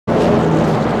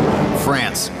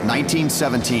France,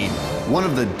 1917. One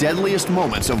of the deadliest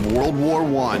moments of World War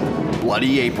I,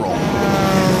 Bloody April.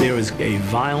 There was a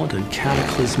violent and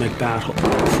cataclysmic battle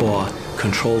for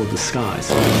control of the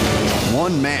skies.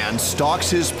 One man stalks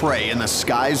his prey in the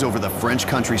skies over the French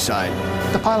countryside.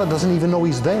 The pilot doesn't even know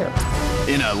he's there.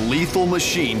 In a lethal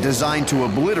machine designed to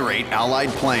obliterate Allied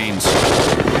planes.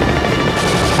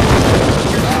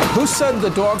 Who said the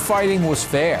dogfighting was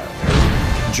fair?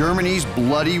 Germany's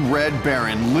bloody Red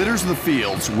Baron litters the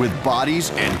fields with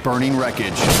bodies and burning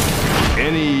wreckage.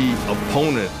 Any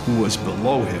opponent who was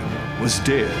below him was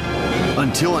dead.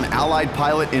 Until an Allied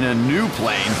pilot in a new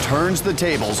plane turns the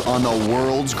tables on the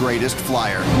world's greatest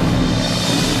flyer.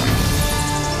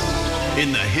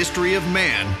 In the history of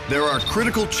man, there are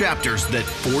critical chapters that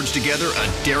forge together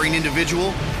a daring individual,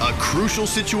 a crucial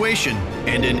situation,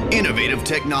 and an innovative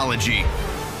technology.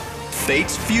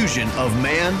 Fate's fusion of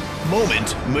man,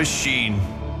 moment, machine.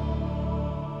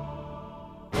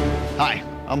 Hi,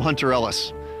 I'm Hunter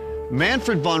Ellis.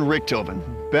 Manfred von Richthofen,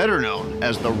 better known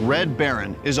as the Red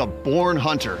Baron, is a born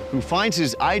hunter who finds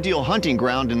his ideal hunting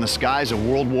ground in the skies of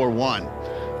World War I.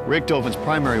 Richthofen's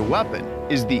primary weapon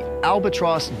is the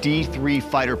Albatros D3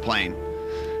 fighter plane.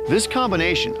 This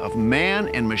combination of man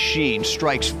and machine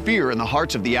strikes fear in the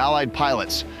hearts of the Allied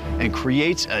pilots and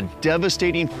creates a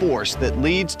devastating force that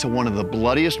leads to one of the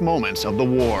bloodiest moments of the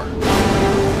war.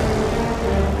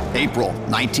 April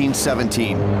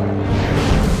 1917.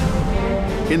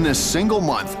 In this single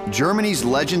month, Germany's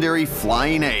legendary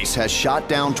flying ace has shot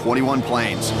down 21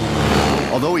 planes.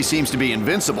 Although he seems to be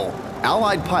invincible,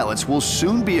 Allied pilots will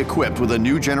soon be equipped with a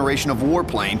new generation of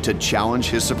warplane to challenge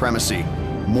his supremacy.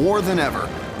 More than ever,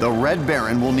 the Red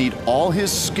Baron will need all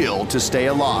his skill to stay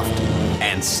aloft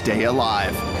and stay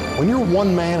alive. When you're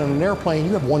one man in an airplane,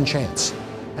 you have one chance.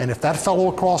 And if that fellow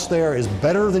across there is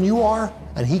better than you are,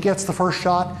 and he gets the first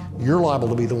shot, you're liable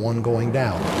to be the one going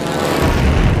down.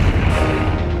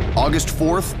 August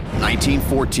 4th,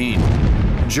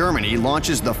 1914. Germany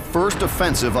launches the first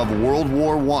offensive of World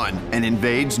War I and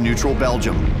invades neutral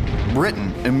Belgium.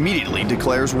 Britain immediately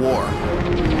declares war.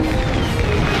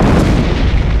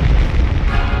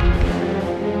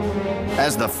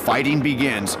 As the fighting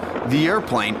begins, the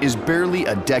airplane is barely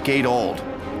a decade old,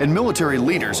 and military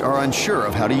leaders are unsure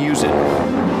of how to use it.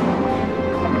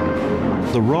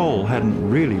 The role hadn't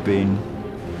really been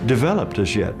developed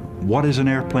as yet. What is an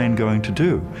airplane going to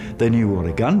do? They knew what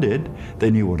a gun did, they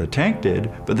knew what a tank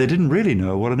did, but they didn't really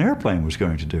know what an airplane was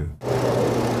going to do.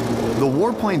 The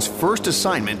warplane's first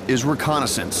assignment is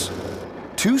reconnaissance.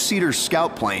 Two-seater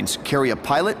scout planes carry a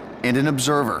pilot and an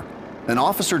observer, an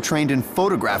officer trained in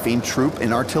photographing troop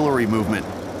and artillery movement.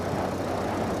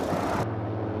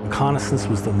 Reconnaissance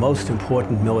was the most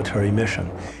important military mission.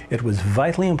 It was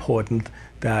vitally important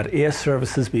that air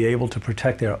services be able to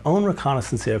protect their own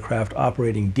reconnaissance aircraft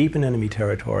operating deep in enemy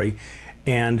territory,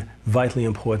 and vitally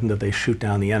important that they shoot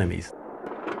down the enemies.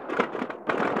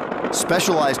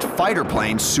 Specialized fighter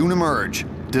planes soon emerge,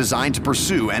 designed to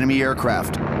pursue enemy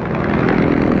aircraft.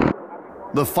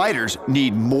 The fighters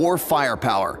need more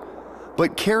firepower,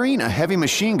 but carrying a heavy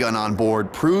machine gun on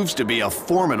board proves to be a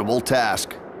formidable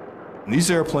task.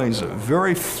 These airplanes are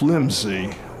very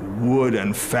flimsy wood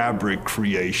and fabric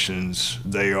creations.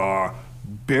 They are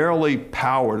barely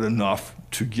powered enough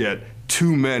to get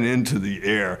two men into the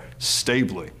air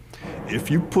stably.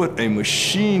 If you put a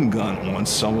machine gun on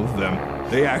some of them,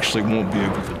 they actually won't be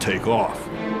able to take off.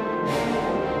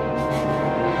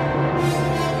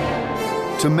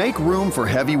 To make room for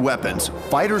heavy weapons,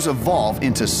 fighters evolve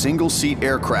into single-seat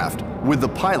aircraft, with the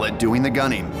pilot doing the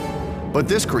gunning. But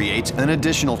this creates an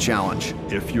additional challenge.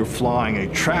 If you're flying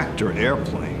a tractor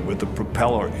airplane with the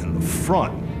propeller in the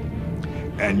front,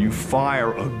 and you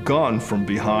fire a gun from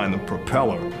behind the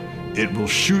propeller, it will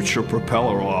shoot your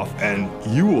propeller off and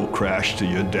you will crash to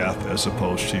your death as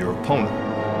opposed to your opponent.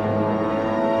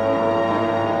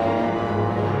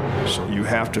 So you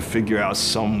have to figure out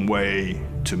some way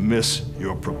to miss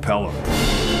your propeller.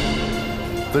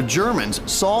 The Germans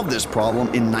solved this problem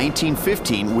in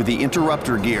 1915 with the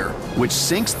interrupter gear, which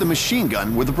syncs the machine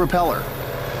gun with the propeller.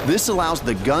 This allows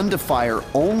the gun to fire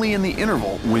only in the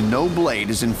interval when no blade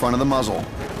is in front of the muzzle.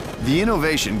 The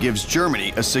innovation gives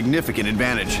Germany a significant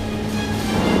advantage.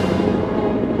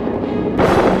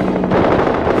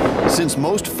 Since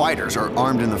most fighters are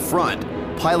armed in the front,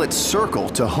 pilots circle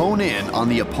to hone in on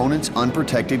the opponent's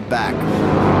unprotected back.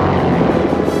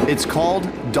 It's called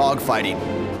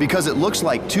dogfighting, because it looks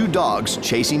like two dogs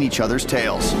chasing each other's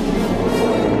tails.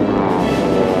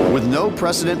 With no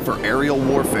precedent for aerial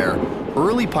warfare,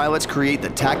 early pilots create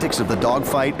the tactics of the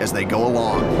dogfight as they go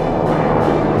along.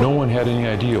 No one had any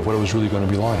idea what it was really going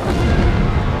to be like.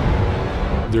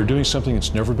 They're doing something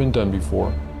that's never been done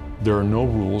before. There are no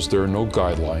rules, there are no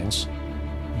guidelines.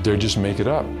 They just make it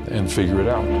up and figure it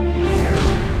out.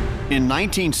 In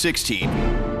 1916,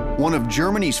 one of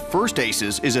Germany's first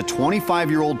aces is a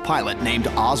 25-year-old pilot named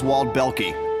Oswald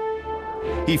Belke.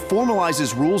 He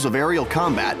formalizes rules of aerial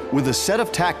combat with a set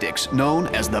of tactics known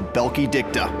as the Belke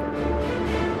Dicta.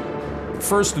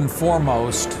 First and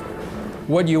foremost,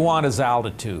 what you want is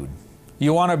altitude.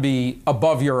 You want to be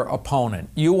above your opponent.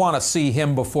 You want to see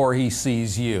him before he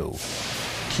sees you.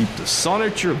 Keep the sun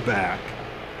at your back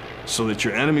so that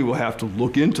your enemy will have to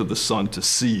look into the sun to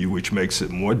see you, which makes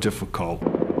it more difficult.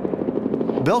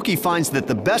 Belke finds that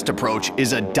the best approach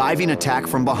is a diving attack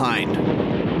from behind.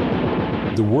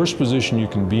 The worst position you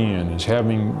can be in is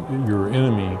having your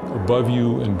enemy above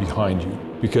you and behind you,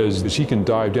 because he can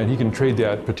dive down, he can trade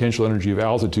that potential energy of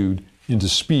altitude into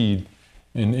speed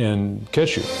and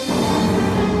catch you.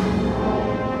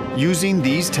 Using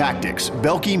these tactics,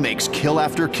 Belke makes kill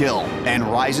after kill and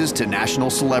rises to national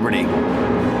celebrity.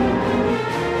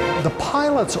 The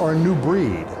pilots are a new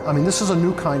breed. I mean, this is a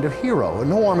new kind of hero, and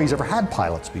no army's ever had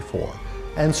pilots before.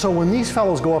 And so when these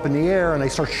fellows go up in the air and they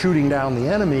start shooting down the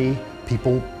enemy,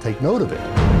 people take note of it.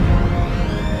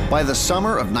 By the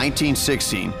summer of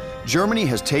 1916, Germany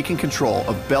has taken control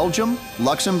of Belgium,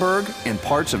 Luxembourg, and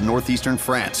parts of northeastern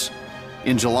France.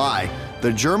 In July,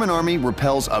 the German army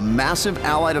repels a massive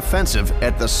Allied offensive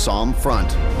at the Somme front.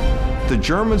 The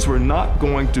Germans were not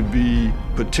going to be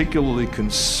particularly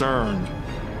concerned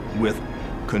with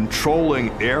controlling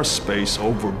airspace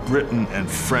over Britain and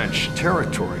French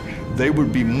territory. They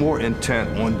would be more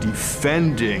intent on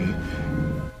defending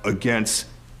against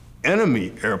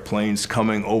enemy airplanes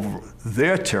coming over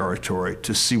their territory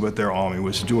to see what their army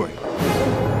was doing.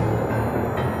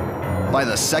 By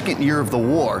the second year of the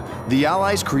war, the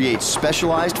Allies create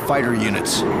specialized fighter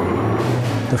units.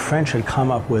 The French had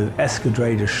come up with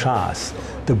escadrilles de chasse.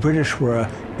 The British were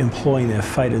employing their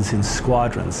fighters in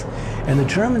squadrons. And the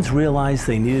Germans realized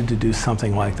they needed to do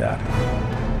something like that.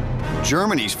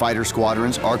 Germany's fighter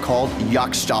squadrons are called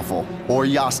Jagdstaffel, or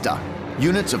Jasta,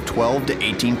 units of 12 to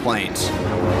 18 planes.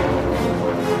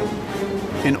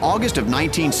 In August of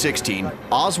 1916,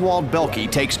 Oswald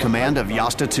Belke takes command of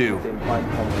Jasta II.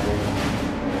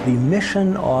 The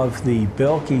mission of the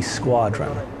Belke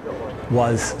squadron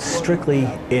was strictly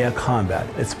air combat.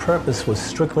 Its purpose was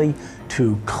strictly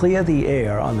to clear the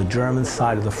air on the German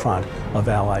side of the front of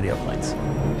Allied airplanes.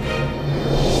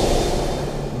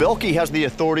 Belke has the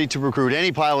authority to recruit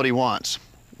any pilot he wants.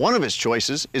 One of his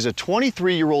choices is a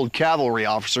 23-year-old cavalry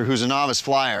officer who's a novice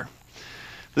flyer.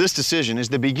 This decision is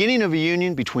the beginning of a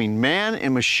union between man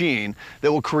and machine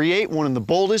that will create one of the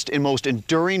boldest and most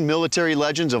enduring military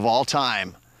legends of all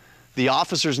time. The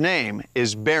officer's name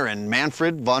is Baron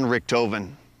Manfred von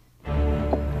Richthofen.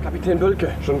 Kapitän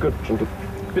Belke, schon gut, schon gut.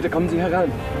 Bitte kommen Sie herein.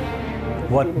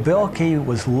 What Belke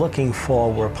was looking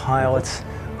for were pilots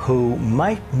who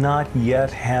might not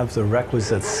yet have the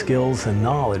requisite skills and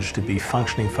knowledge to be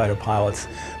functioning fighter pilots,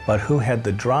 but who had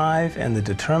the drive and the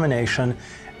determination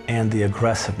and the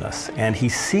aggressiveness. And he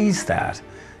sees that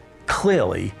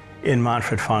clearly in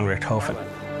Manfred von Richthofen.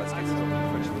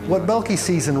 What Belke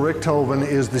sees in Richthofen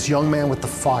is this young man with the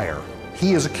fire.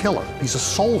 He is a killer. He's a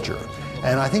soldier.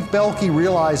 And I think Belke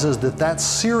realizes that that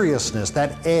seriousness,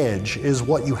 that edge, is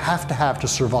what you have to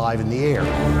survive in the air.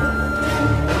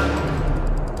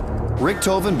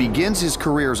 Richthofen begins his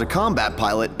career as a combat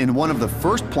pilot in one of the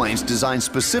first planes designed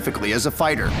specifically as a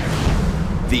fighter,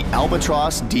 the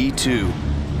Albatros D2.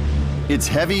 Its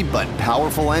heavy but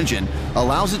powerful engine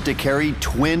allows it to carry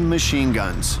twin machine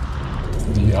guns.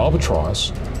 The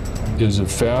Albatros is a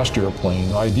fast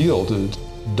airplane, ideal to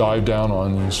dive down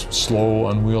on these slow,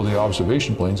 unwieldy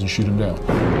observation planes and shoot them down.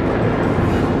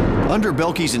 Under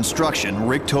Belke's instruction,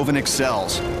 Richthofen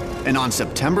excels. And on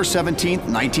September 17,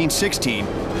 1916,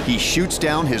 he shoots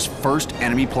down his first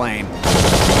enemy plane.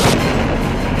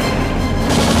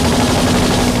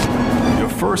 Your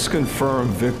first confirmed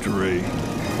victory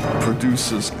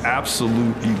produces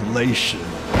absolute elation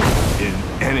in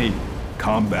any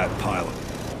combat pilot.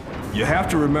 You have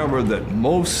to remember that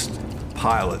most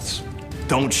pilots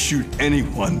don't shoot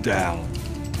anyone down.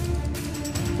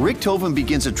 Richthofen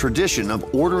begins a tradition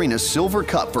of ordering a silver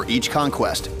cup for each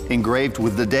conquest, engraved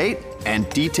with the date and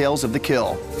details of the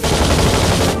kill.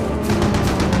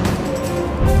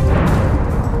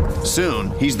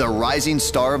 Soon, he's the rising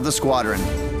star of the squadron.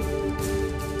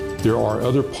 There are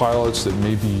other pilots that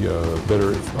may be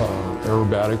better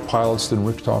aerobatic pilots than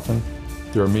Richthofen.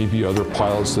 There may be other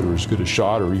pilots that are as good a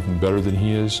shot or even better than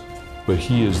he is, but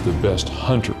he is the best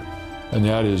hunter. And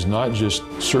that is not just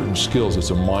certain skills,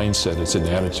 it's a mindset, it's an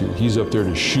attitude. He's up there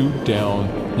to shoot down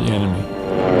the enemy.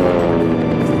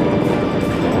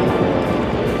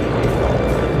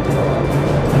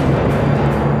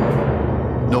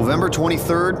 November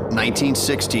 23rd,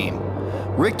 1916.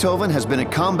 Richthofen has been a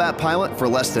combat pilot for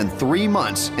less than 3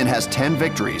 months and has 10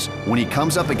 victories when he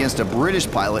comes up against a British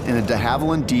pilot in a de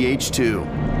Havilland DH-2.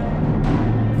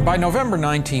 By November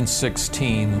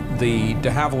 1916, the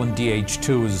de Havilland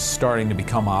DH-2 is starting to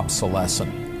become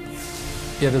obsolescent.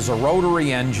 It is a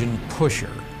rotary engine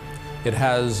pusher. It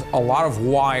has a lot of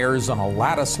wires and a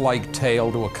lattice-like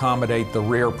tail to accommodate the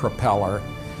rear propeller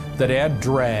that add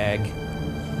drag,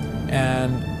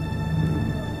 and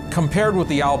compared with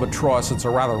the Albatross, it's a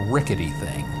rather rickety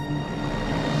thing.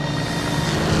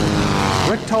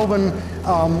 Richthofen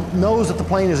knows that the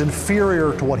plane is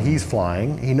inferior to what he's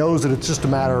flying. He knows that it's just a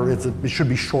matter, it should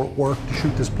be short work to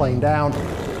shoot this plane down.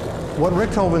 What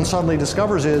Richthofen suddenly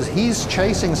discovers is he's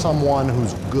chasing someone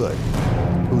who's good,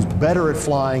 who's better at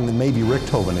flying than maybe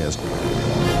Richthofen is.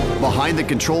 Behind the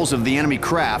controls of the enemy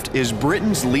craft is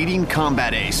Britain's leading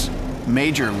combat ace,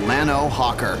 Major Lano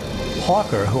Hawker.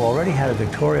 Hawker, who already had a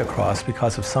Victoria Cross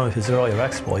because of some of his earlier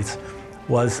exploits,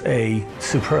 was a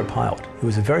superb pilot. He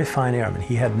was a very fine airman.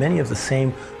 He had many of the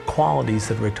same qualities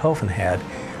that Richthofen had.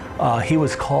 He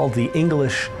was called the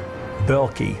English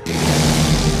Belky.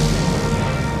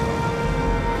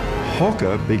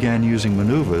 Hawker began using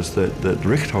maneuvers that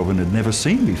Richthofen had never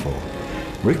seen before.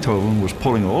 Richthofen was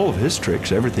pulling all of his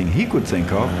tricks, everything he could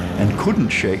think of, and couldn't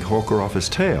shake Hawker off his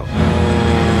tail.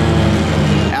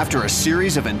 After a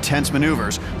series of intense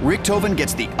maneuvers, Richthofen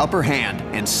gets the upper hand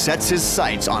and sets his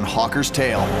sights on Hawker's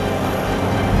tail.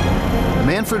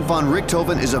 Manfred von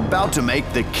Richthofen is about to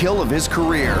make the kill of his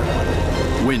career,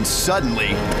 when suddenly,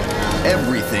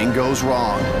 everything goes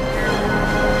wrong.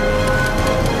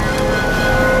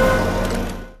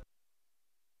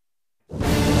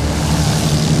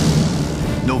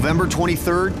 November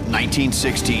 23rd,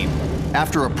 1916.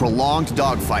 After a prolonged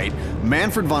dogfight,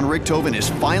 Manfred von Richthofen is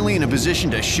finally in a position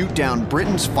to shoot down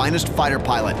Britain's finest fighter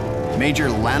pilot, Major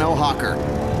Lano Hawker,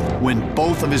 when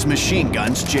both of his machine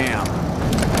guns jam.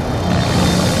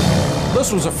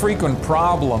 This was a frequent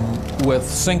problem with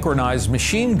synchronized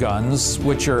machine guns,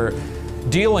 which are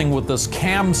dealing with this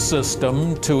cam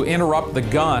system to interrupt the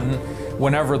gun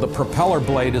whenever the propeller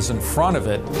blade is in front of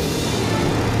it.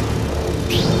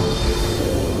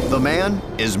 The man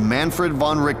is Manfred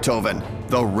von Richthofen,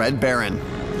 the Red Baron.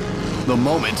 The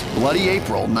moment, bloody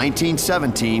April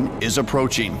 1917, is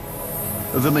approaching.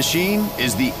 The machine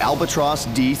is the Albatross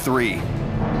D3.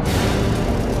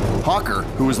 Hawker,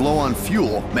 who is low on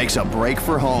fuel, makes a break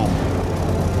for home.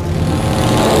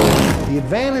 The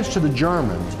advantage to the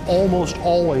Germans, almost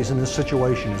always in this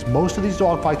situation, is most of these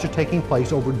dogfights are taking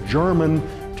place over German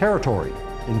territory,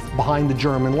 behind the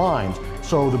German lines.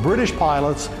 So the British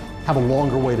pilots have a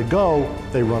longer way to go,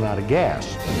 they run out of gas.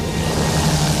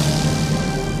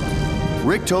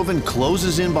 Richthofen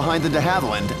closes in behind the de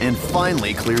Havilland and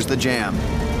finally clears the jam.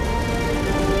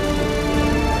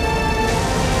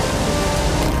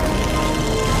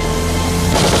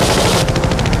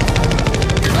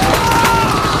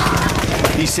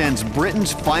 He sends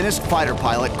Britain's finest fighter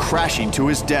pilot crashing to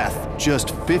his death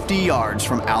just 50 yards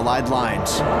from Allied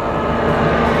lines.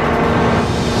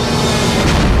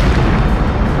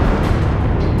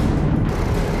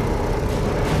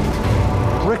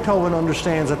 Richthofen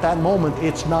understands at that moment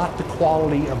it's not the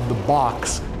quality of the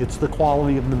box, it's the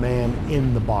quality of the man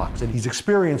in the box. And he's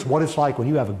experienced what it's like when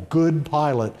you have a good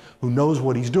pilot who knows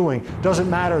what he's doing. Doesn't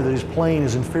matter that his plane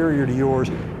is inferior to yours,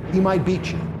 he might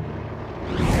beat you.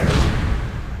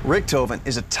 Richthofen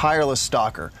is a tireless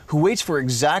stalker who waits for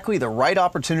exactly the right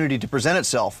opportunity to present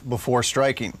itself before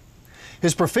striking.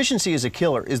 His proficiency as a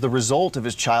killer is the result of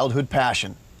his childhood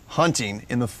passion, hunting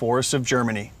in the forests of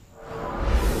Germany.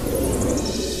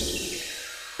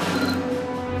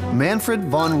 Manfred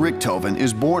von Richthofen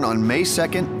is born on May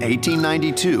 2nd,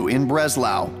 1892 in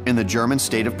Breslau, in the German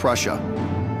state of Prussia.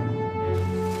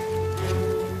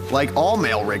 Like all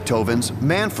male Richthofens,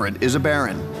 Manfred is a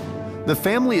baron. The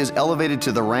family is elevated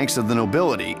to the ranks of the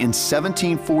nobility in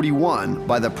 1741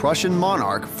 by the Prussian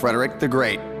monarch Frederick the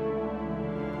Great.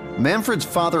 Manfred's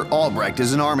father Albrecht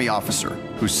is an army officer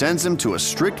who sends him to a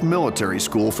strict military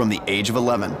school from the age of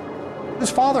 11. His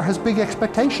father has big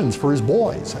expectations for his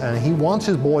boys, and he wants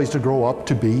his boys to grow up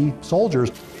to be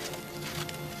soldiers.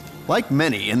 Like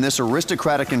many in this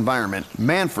aristocratic environment,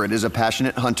 Manfred is a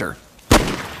passionate hunter.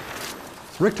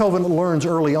 Richthofen learns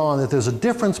early on that there's a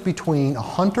difference between a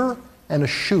hunter and a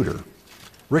shooter.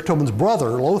 Richthofen's brother,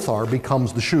 Lothar,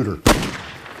 becomes the shooter.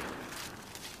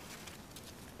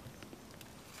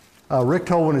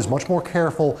 Richthofen is much more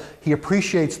careful. He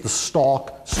appreciates the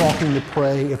stalking the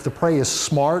prey. If the prey is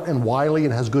smart and wily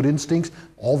and has good instincts,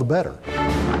 all the better.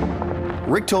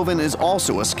 Richthofen is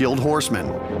also a skilled horseman.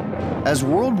 As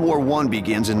World War I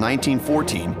begins in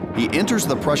 1914, he enters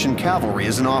the Prussian cavalry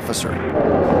as an officer.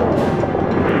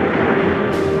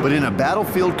 But in a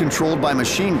battlefield controlled by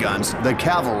machine guns, the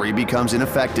cavalry becomes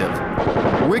ineffective.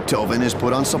 Richthofen is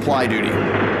put on supply duty.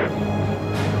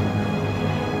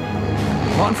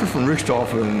 Manfred von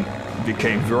Richthofen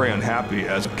became very unhappy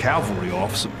as a cavalry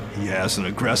officer. He has an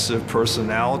aggressive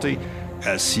personality.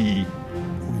 As he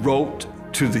wrote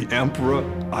to the emperor,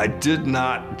 "I did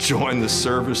not join the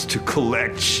service to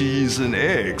collect cheese and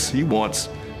eggs." He wants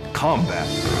combat.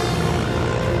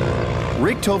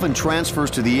 Richthofen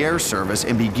transfers to the air service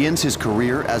and begins his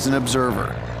career as an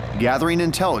observer, gathering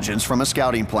intelligence from a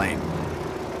scouting plane.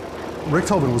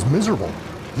 Richthofen was miserable.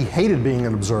 He hated being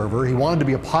an observer. He wanted to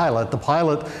be a pilot. The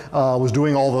pilot was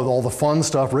doing all the fun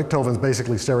stuff. Richthofen's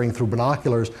basically staring through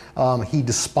binoculars. He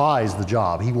despised the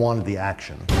job. He wanted the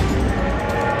action.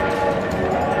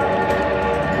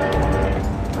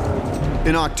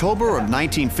 In October of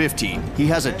 1915, he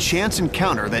has a chance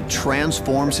encounter that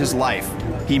transforms his life.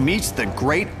 He meets the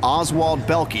great Oswald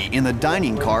Belke in the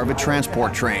dining car of a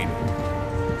transport train.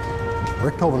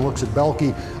 Richthofen looks at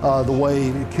Belke the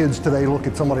way kids today look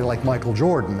at somebody like Michael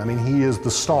Jordan. I mean, he is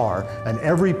the star, and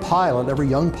every pilot, every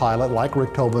young pilot like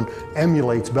Richthofen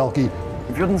emulates Belke.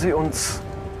 Würden Sie uns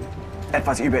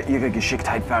etwas über Ihre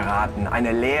Geschicktheit verraten,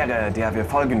 eine Lehre, der wir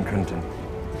folgen könnten?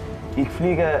 Ich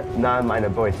fliege nahe meiner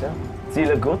Beute,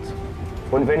 ziele gut,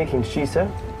 und wenn ich ihn schieße,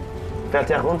 fällt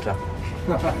er runter.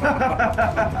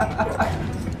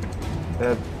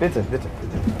 Bitte.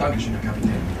 Dankeschön, Herr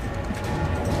Kapitän.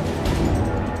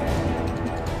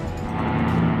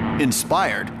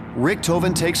 Inspired,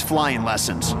 Richthofen takes flying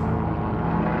lessons.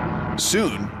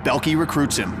 Soon, Belke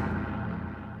recruits him.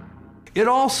 It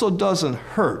also doesn't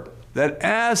hurt that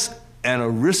as an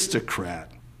aristocrat,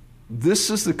 this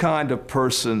is the kind of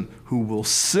person who will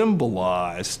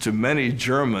symbolize to many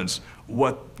Germans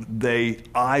what they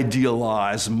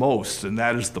idealize most, and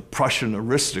that is the Prussian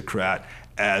aristocrat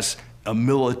as a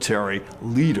military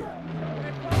leader.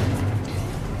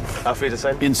 Auf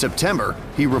Wiedersehen. In September,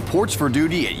 he reports for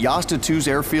duty at Jastatus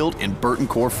Airfield in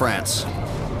Bertencourt, France.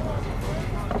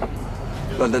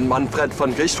 London Manfred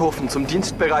von Richthofen zum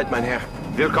Dienst bereit, mein Herr.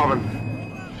 Willkommen.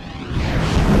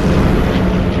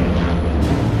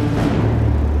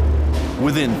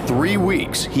 Within 3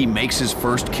 weeks, he makes his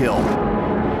first kill.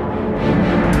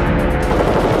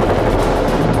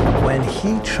 When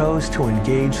he chose to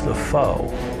engage the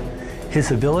foe, his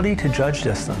ability to judge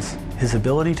distance, his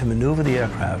ability to maneuver the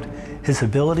aircraft, his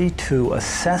ability to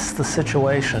assess the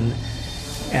situation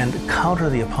and counter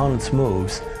the opponent's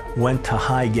moves went to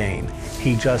high gain.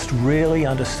 He just really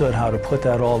understood how to put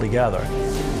that all together.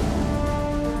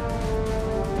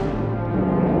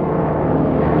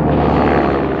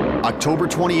 October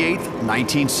 28th,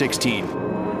 1916.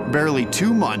 Barely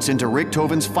 2 months into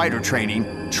Richthofen's fighter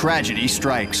training, tragedy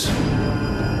strikes.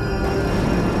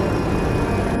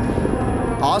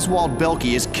 Oswald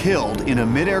Belke is killed in a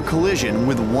mid-air collision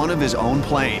with one of his own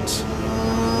planes.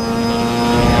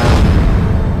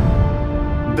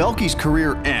 Belke's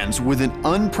career ends with an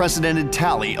unprecedented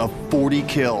tally of 40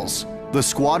 kills. The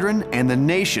squadron and the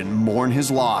nation mourn his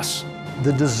loss.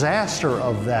 The disaster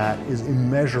of that is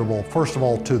immeasurable, first of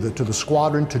all, to the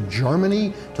squadron, to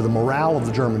Germany, to the morale of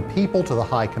the German people, to the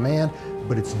high command,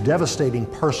 but it's devastating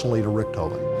personally to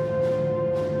Richthofen.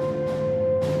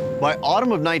 By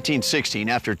autumn of 1916,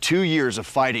 after 2 years of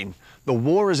fighting, the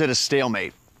war is at a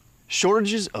stalemate.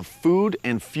 Shortages of food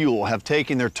and fuel have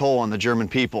taken their toll on the German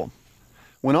people.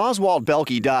 When Oswald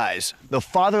Belke dies, the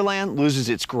fatherland loses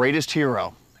its greatest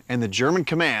hero, and the German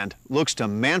command looks to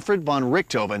Manfred von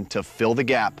Richthofen to fill the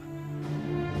gap.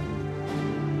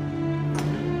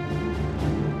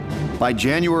 By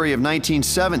January of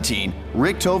 1917,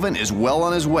 Richthofen is well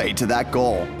on his way to that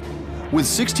goal. With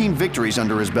 16 victories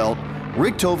under his belt,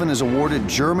 Richthofen is awarded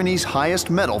Germany's highest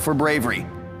medal for bravery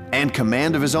and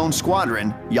command of his own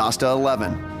squadron, Jasta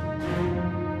 11.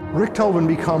 Richthofen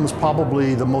becomes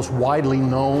probably the most widely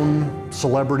known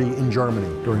celebrity in Germany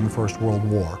during the First World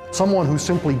War. Someone who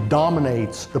simply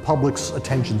dominates the public's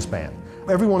attention span.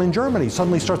 Everyone in Germany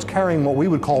suddenly starts carrying what we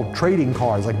would call trading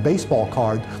cards, like baseball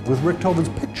cards, with Richthofen's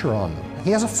picture on them.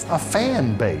 He has a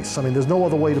fan base. I mean, there's no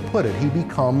other way to put it. He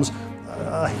becomes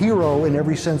a hero in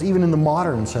every sense, even in the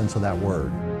modern sense of that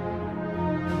word.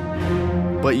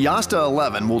 But Jasta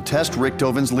 11 will test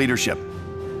Richthofen's leadership.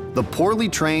 The poorly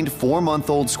trained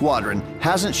 4-month-old squadron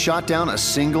hasn't shot down a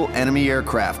single enemy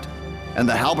aircraft. and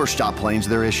the Halberstadt planes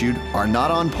they're issued are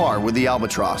not on par with the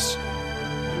Albatross.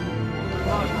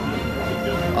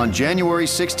 On January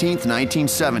 16,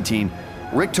 1917,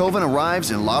 Richthofen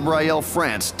arrives in La Braille,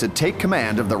 France to take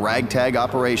command of the ragtag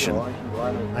operation.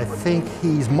 I think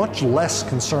he's much less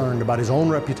concerned about his own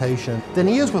reputation than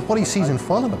he is with what he sees in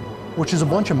front of him, which is a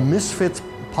bunch of misfits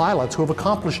pilots who have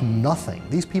accomplished nothing.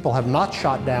 These people have not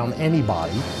shot down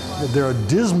anybody. They're a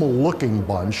dismal-looking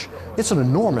bunch. It's an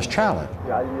enormous challenge.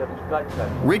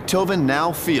 Richthofen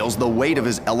now feels the weight of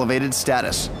his elevated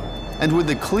status. And with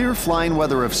the clear flying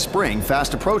weather of spring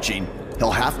fast approaching,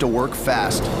 he'll have to work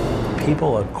fast.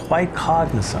 People are quite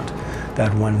cognizant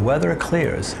that when weather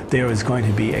clears, there is going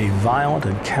to be a violent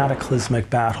and cataclysmic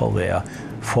battle there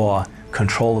for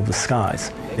control of the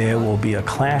skies. There will be a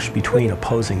clash between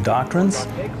opposing doctrines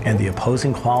and the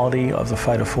opposing quality of the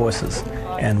fighter forces,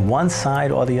 and one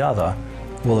side or the other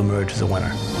will emerge as a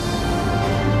winner.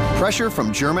 Pressure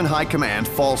from German high command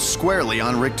falls squarely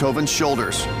on Richthofen's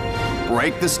shoulders.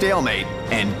 Break the stalemate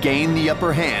and gain the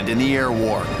upper hand in the air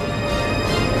war.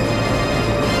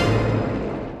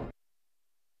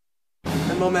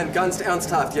 Moment, ganz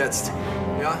ernsthaft jetzt.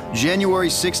 Ja? January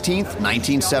 16th,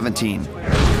 1917.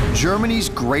 Germany's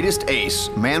greatest ace,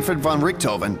 Manfred von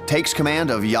Richthofen, takes command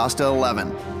of Jasta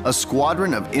 11, a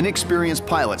squadron of inexperienced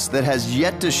pilots that has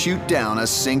yet to shoot down a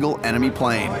single enemy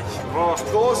plane.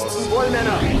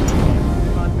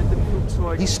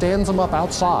 He stands them up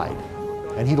outside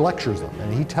and he lectures them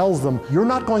and he tells them, you're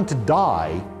not going to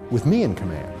die with me in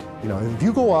command. You know, if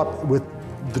you go up with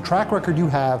the track record you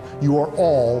have, you are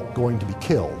all going to be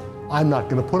killed. I'm not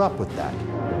going to put up with that.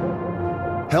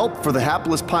 Help for the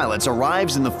hapless pilots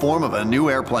arrives in the form of a new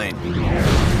airplane.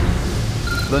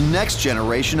 The next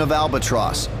generation of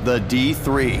Albatross, the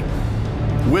D3.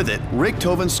 With it,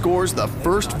 Richthofen scores the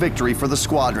first victory for the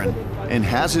squadron and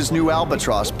has his new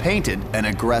Albatross painted an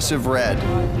aggressive red.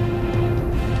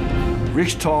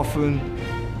 Richthofen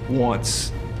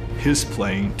wants his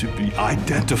plane to be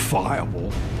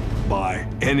identifiable by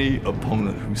any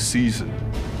opponent who sees it.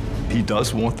 He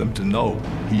does want them to know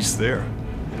he's there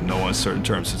in no uncertain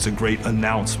terms. It's a great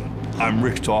announcement. I'm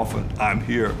Richthofen, I'm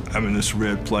here, I'm in this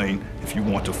red plane. If you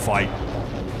want to fight,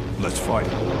 let's fight.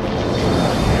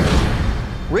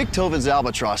 Richthofen's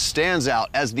Albatross stands out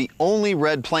as the only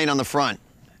red plane on the front.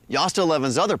 Jasta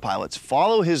 11's other pilots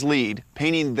follow his lead,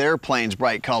 painting their planes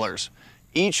bright colors,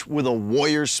 each with a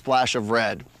warrior's splash of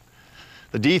red.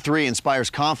 The D3 inspires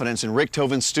confidence in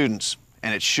Richthofen's students,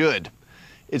 and it should.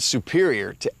 It's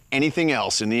superior to anything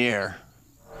else in the air.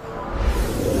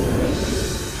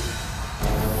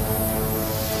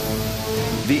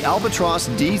 The Albatross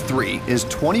D3 is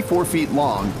 24 feet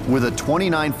long with a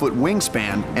 29-foot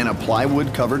wingspan and a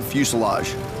plywood-covered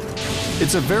fuselage.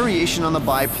 It's a variation on the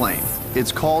biplane.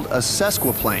 It's called a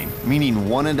sesquiplane, meaning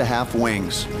 1.5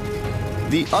 wings.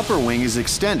 The upper wing is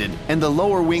extended and the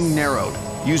lower wing narrowed,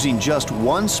 using just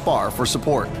one spar for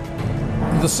support.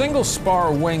 The single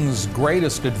spar wing's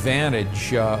greatest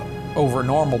advantage over a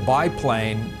normal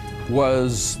biplane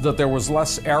was that there was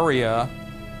less area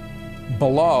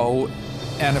below,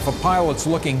 and if a pilot's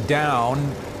looking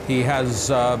down, he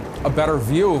has a better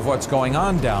view of what's going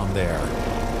on down there.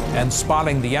 And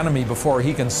spotting the enemy before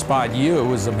he can spot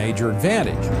you is a major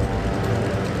advantage.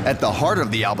 At the heart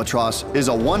of the Albatross is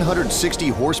a 160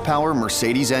 horsepower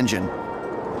Mercedes engine.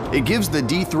 It gives the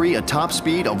D3 a top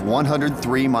speed of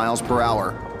 103 miles per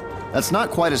hour. That's not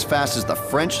quite as fast as the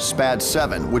French SPAD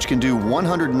 7, which can do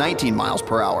 119 miles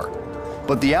per hour.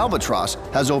 But the Albatross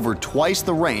has over twice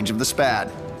the range of the SPAD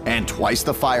and twice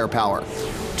the firepower.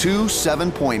 Two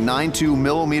 7.92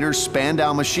 millimeter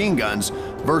Spandau machine guns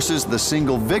versus the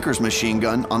single Vickers machine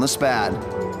gun on the SPAD.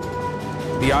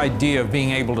 The idea of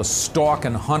being able to stalk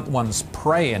and hunt one's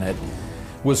prey in it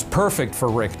was perfect for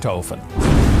Richthofen.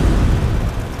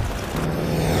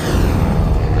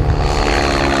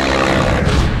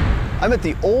 I'm at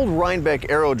the old Rhinebeck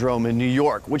Aerodrome in New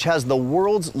York, which has the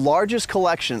world's largest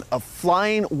collection of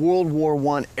flying World War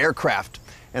I aircraft.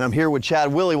 And I'm here with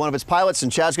Chad Willey, one of its pilots,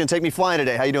 and Chad's gonna take me flying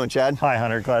today. How you doing, Chad? Hi,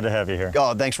 Hunter, glad to have you here.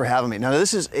 Oh, thanks for having me. Now,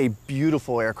 this is a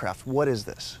beautiful aircraft. What is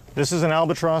this? This is an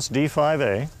Albatross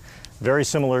D5A, very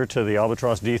similar to the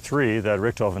Albatross D3 that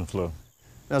Richthofen flew.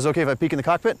 Now, is it okay if I peek in the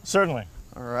cockpit? Certainly.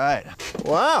 All right.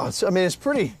 Wow, it's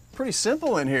pretty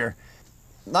simple in here.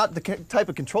 Not the type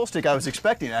of control stick I was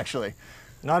expecting, actually.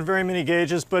 Not very many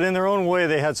gauges, but in their own way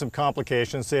they had some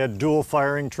complications. They had dual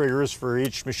firing triggers for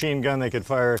each machine gun. They could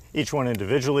fire each one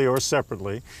individually or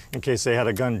separately in case they had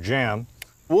a gun jam.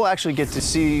 We'll actually get to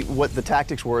see what the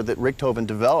tactics were that Richthofen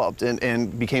developed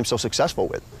and became so successful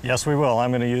with. Yes, we will. I'm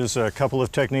going to use a couple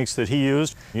of techniques that he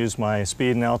used. Use my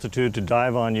speed and altitude to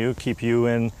dive on you, keep you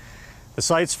in the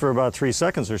sights for about 3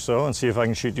 seconds or so and see if I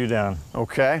can shoot you down.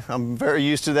 Okay, I'm very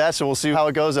used to that, so we'll see how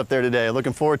it goes up there today.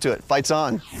 Looking forward to it. Fight's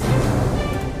on.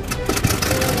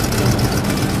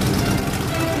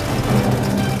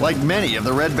 Like many of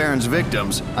the Red Baron's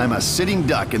victims, I'm a sitting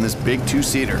duck in this big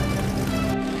two-seater.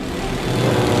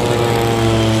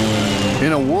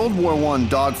 In a World War I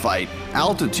dogfight,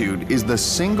 altitude is the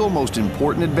single most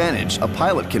important advantage a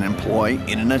pilot can employ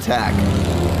in an attack.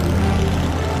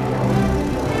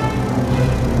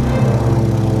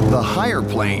 The higher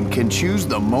plane can choose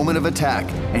the moment of attack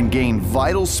and gain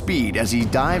vital speed as he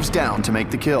dives down to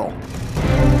make the kill.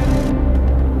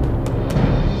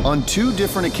 On 2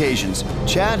 different occasions,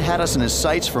 Chad had us in his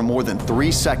sights for more than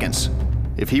 3 seconds.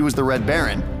 If he was the Red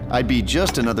Baron, I'd be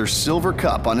just another silver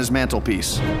cup on his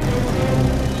mantelpiece.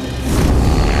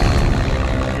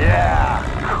 Yeah,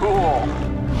 cool.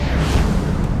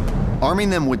 Arming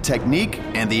them with technique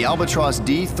and the Albatross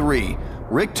D3,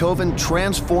 Richthofen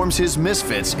transforms his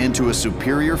misfits into a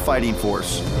superior fighting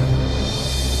force.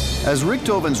 As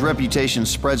Richthofen's reputation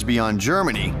spreads beyond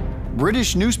Germany,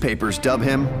 British newspapers dub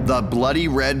him the Bloody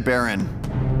Red Baron.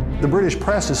 The British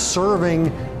press is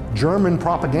serving German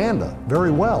propaganda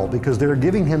very well because they're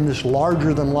giving him this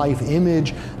larger-than-life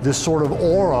image, this sort of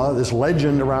aura, this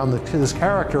legend around this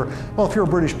character. Well, if you're a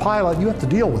British pilot, you have to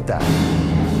deal with that.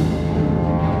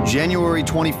 January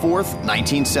 24th,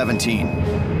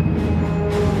 1917.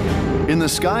 In the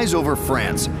skies over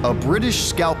France, a British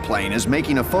scout plane is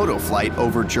making a photo flight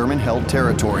over German-held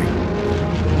territory.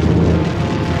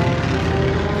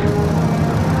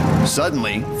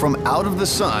 Suddenly, from out of the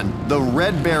sun, the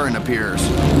Red Baron appears.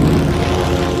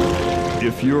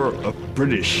 If you're a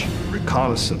British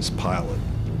reconnaissance pilot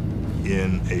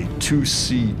in a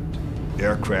 2-seat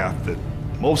aircraft that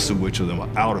most of which of them are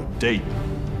out of date,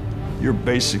 you're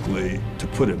basically, to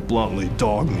put it bluntly,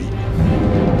 dog meat.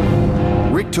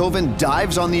 Richthofen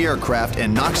dives on the aircraft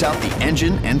and knocks out the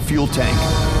engine and fuel tank.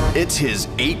 It's his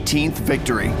 18th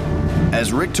victory.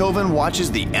 As Richthofen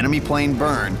watches the enemy plane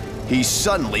burn, he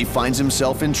suddenly finds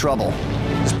himself in trouble.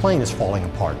 His plane is falling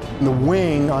apart. The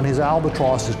wing on his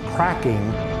Albatross is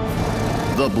cracking.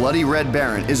 The Bloody Red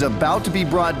Baron is about to be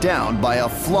brought down by a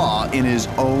flaw in his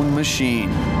own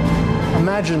machine.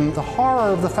 Imagine the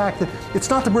horror of the fact that it's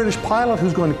not the British pilot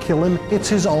who's going to kill him, it's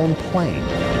his own plane.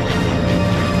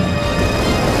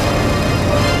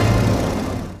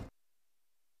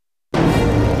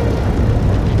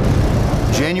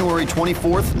 January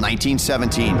 24th,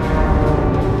 1917.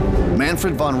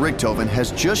 Manfred von Richthofen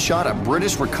has just shot a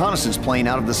British reconnaissance plane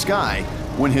out of the sky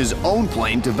when his own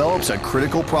plane develops a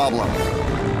critical problem.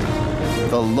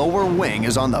 The lower wing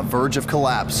is on the verge of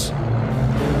collapse.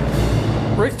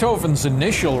 Richthofen's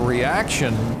initial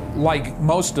reaction, like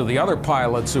most of the other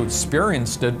pilots who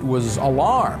experienced it, was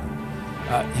alarm.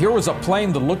 Here was a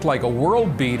plane that looked like a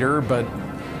world beater, but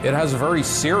it has a very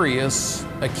serious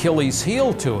Achilles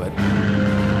heel to it.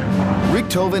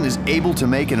 Richthofen is able to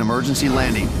make an emergency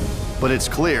landing, but it's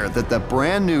clear that the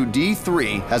brand new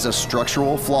D3 has a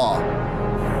structural flaw.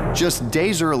 Just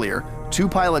days earlier, 2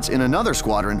 pilots in another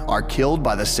squadron are killed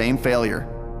by the same failure.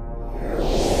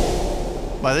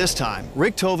 By this time,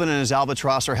 Richthofen and his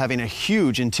Albatross are having a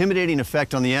huge, intimidating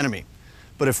effect on the enemy.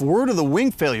 But if word of the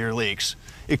wing failure leaks,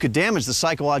 it could damage the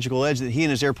psychological edge that he and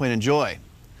his airplane enjoy.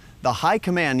 The high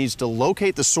command needs to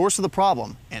locate the source of the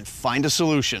problem and find a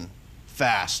solution,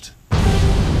 fast.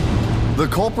 The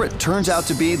culprit turns out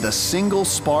to be the single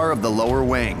spar of the lower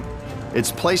wing.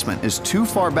 Its placement is too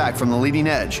far back from the leading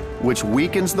edge, which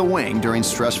weakens the wing during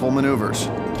stressful maneuvers.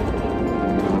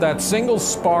 That single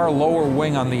spar lower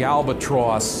wing on the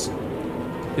Albatross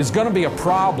is going to be a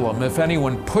problem if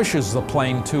anyone pushes the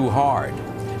plane too hard.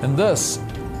 And this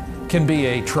can be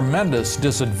a tremendous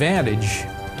disadvantage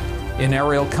in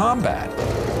aerial combat.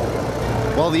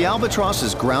 While the Albatross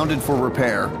is grounded for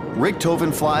repair,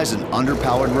 Richthofen flies an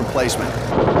underpowered replacement.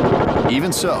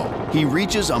 Even so, he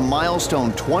reaches a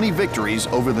milestone 20 victories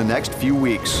over the next few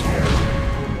weeks.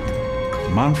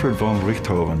 Manfred von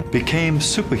Richthofen became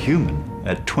superhuman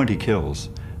at 20 kills,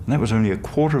 and that was only a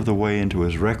quarter of the way into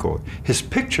his record. His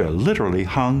picture literally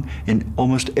hung in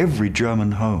almost every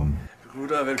German home.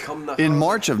 In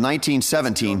March of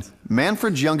 1917,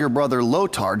 Manfred's younger brother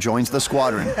Lothar joins the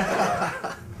squadron.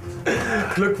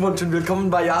 Glückwunsch und willkommen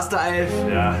bei Jaster 11.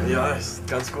 Ja, ist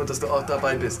ganz gut, dass du auch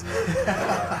dabei bist.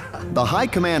 The high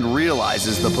command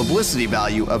realizes the publicity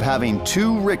value of having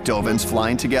 2 Richthofens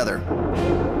flying together.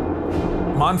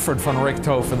 Manfred von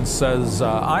Richthofen says,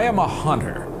 I am a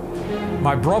hunter.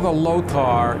 My brother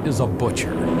Lothar is a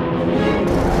butcher.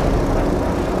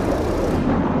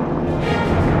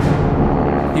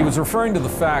 He was referring to the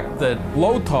fact that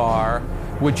Lothar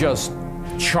would just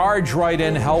charge right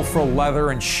in hell for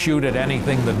leather and shoot at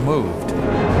anything that moved.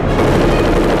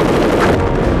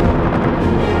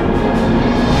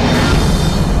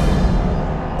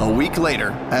 A week later,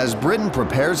 as Britain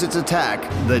prepares its attack,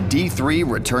 the D3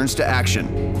 returns to action.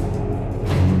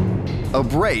 A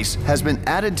brace has been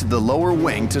added to the lower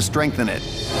wing to strengthen it.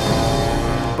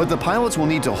 But the pilots will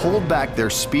need to hold back their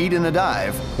speed in a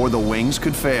dive, or the wings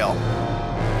could fail.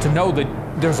 To know that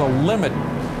there's a limit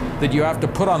that you have to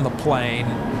put on the plane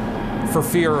for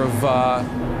fear of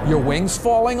your wings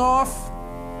falling off,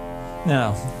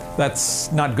 no,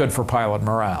 that's not good for pilot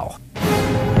morale.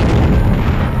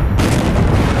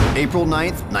 April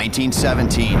 9th,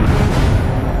 1917.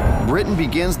 Britain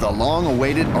begins the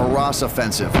long-awaited Arras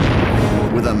offensive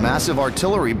with a massive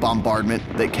artillery bombardment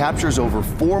that captures over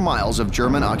 4 miles of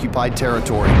German-occupied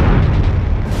territory.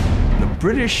 The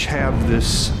British have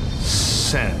this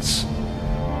sense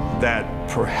that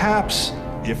perhaps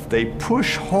if they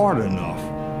push hard enough,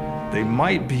 they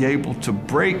might be able to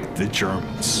break the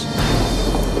Germans.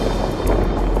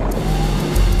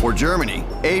 For Germany,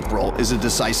 April is a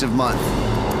decisive month.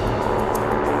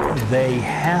 They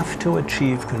have to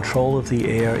achieve control of the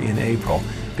air in April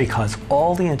because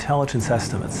all the intelligence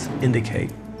estimates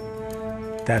indicate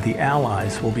that the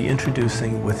Allies will be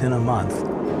introducing within a month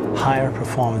higher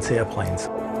performance airplanes.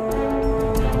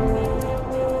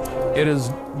 It is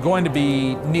going to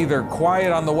be neither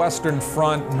quiet on the Western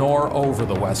Front nor over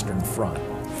the Western Front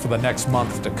for the next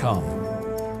month to come.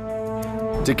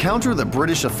 To counter the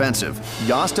British offensive,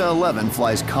 Jasta 11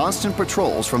 flies constant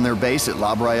patrols from their base at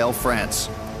La Braille, France.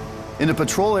 In a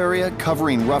patrol area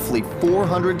covering roughly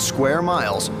 400 square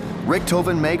miles,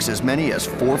 Richthofen makes as many as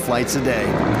 4 flights a day.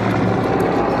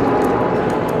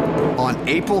 On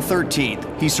April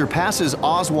 13th, he surpasses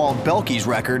Oswald Belke's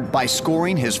record by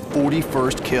scoring his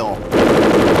 41st kill.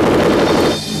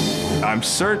 I'm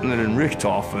certain that in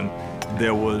Richthofen,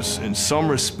 there was, in some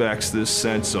respects, this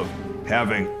sense of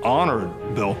having honored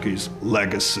Belke's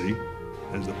legacy,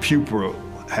 as the pupil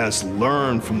has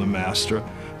learned from the master.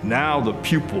 Now the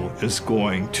pupil is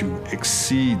going to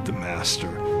exceed the master.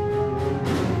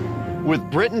 With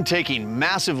Britain taking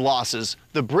massive losses,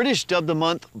 the British dubbed the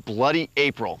month Bloody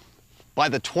April. By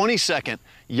the 22nd,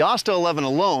 Jasta 11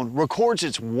 alone records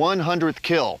its 100th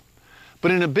kill. But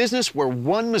in a business where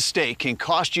one mistake can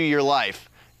cost you your life,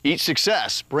 each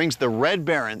success brings the Red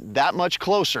Baron that much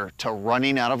closer to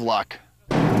running out of luck.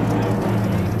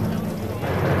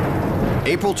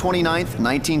 April 29th,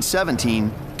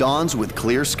 1917, dawns with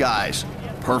clear skies,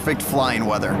 perfect flying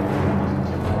weather.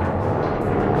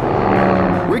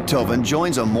 Richthofen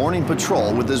joins a morning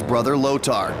patrol with his brother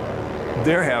Lothar.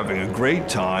 They're having a great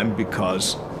time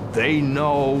because they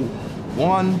know,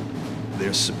 1,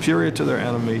 they're superior to their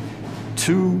enemy,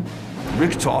 2,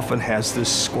 Richthofen has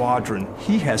this squadron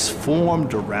he has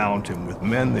formed around him with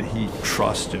men that he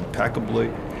trusts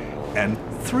impeccably, and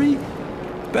 3,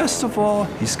 best of all,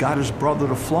 he's got his brother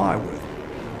to fly with.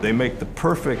 They make the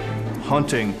perfect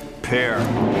hunting pair.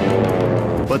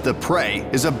 But the prey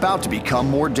is about to become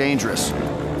more dangerous.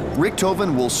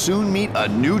 Richthofen will soon meet a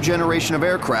new generation of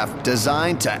aircraft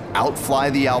designed to outfly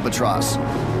the Albatross.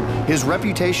 His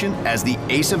reputation as the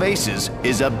ace of aces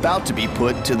is about to be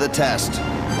put to the test.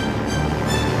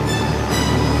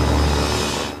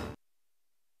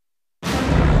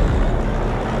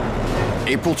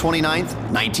 April 29th,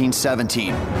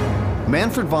 1917.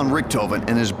 Manfred von Richthofen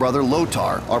and his brother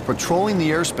Lothar are patrolling the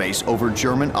airspace over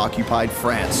German-occupied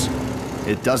France.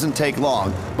 It doesn't take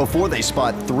long before they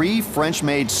spot 3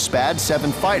 French-made SPAD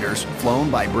 7 fighters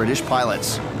flown by British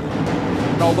pilots.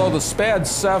 Although the SPAD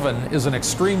 7 is an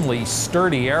extremely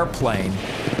sturdy airplane,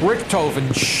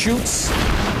 Richthofen shoots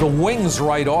the wings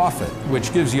right off it,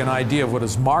 which gives you an idea of what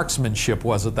his marksmanship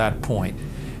was at that point.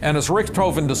 And as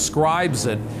Richthofen describes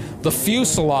it, the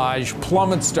fuselage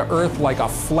plummets to earth like a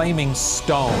flaming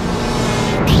stone.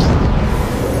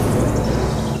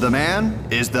 The man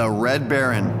is the Red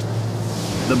Baron.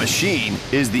 The machine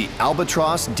is the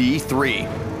Albatross D3,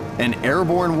 an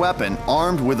airborne weapon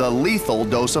armed with a lethal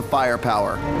dose of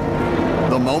firepower.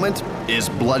 The moment is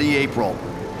Bloody April,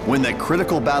 when the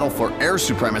critical battle for air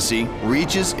supremacy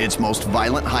reaches its most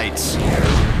violent heights.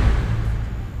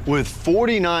 With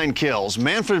 49 kills,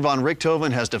 Manfred von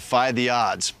Richthofen has defied the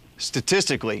odds.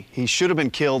 Statistically, he should have been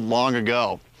killed long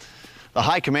ago. The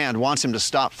High Command wants him to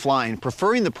stop flying,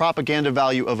 preferring the propaganda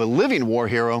value of a living war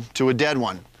hero to a dead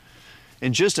one.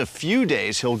 In just a few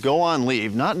days, he'll go on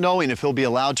leave, not knowing if he'll be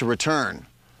allowed to return.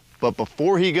 But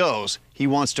before he goes, he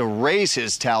wants to raise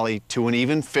his tally to an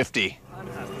even 50.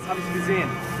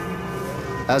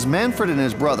 As Manfred and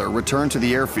his brother return to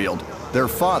the airfield, their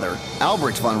father,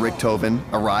 Albrecht von Richthofen,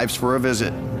 arrives for a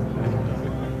visit.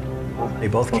 They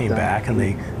both came back and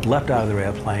they leapt out of their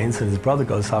airplanes, and his brother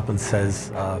goes up and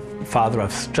says, Father,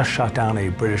 I've just shot down a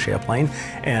British airplane.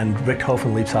 And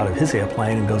Richthofen leaps out of his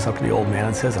airplane and goes up to the old man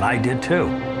and says, and I did too.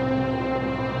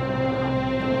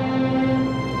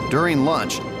 During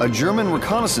lunch, a German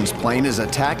reconnaissance plane is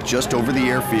attacked just over the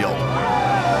airfield.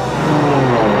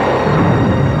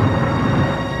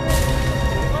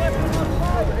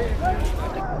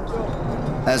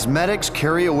 As medics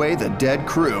carry away the dead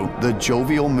crew, the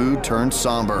jovial mood turns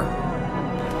somber.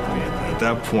 At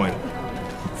that point,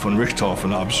 von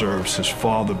Richthofen observes his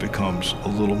father becomes a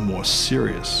little more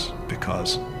serious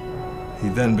because he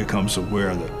then becomes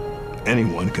aware that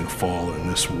anyone can fall in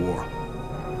this war,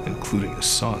 including his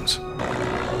sons.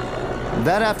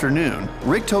 That afternoon,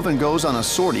 Richthofen goes on a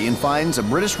sortie and finds a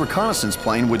British reconnaissance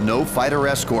plane with no fighter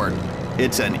escort.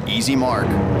 It's an easy mark.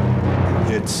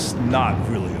 It's not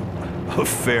really a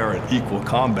fair and equal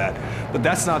combat, but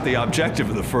that's not the objective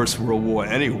of the First World War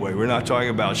anyway. We're not talking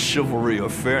about chivalry or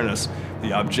fairness.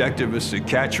 The objective is to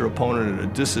catch your opponent at a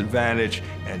disadvantage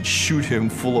and shoot him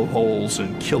full of holes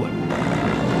and kill him.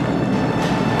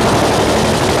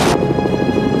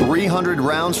 300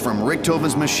 rounds from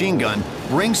Richthofen's machine gun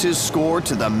brings his score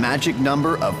to the magic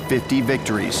number of 50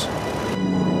 victories.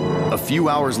 A few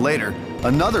hours later,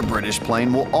 another British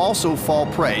plane will also fall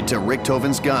prey to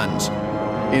Richthofen's guns.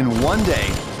 In one day,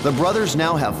 the brothers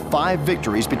now have 5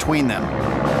 victories between them.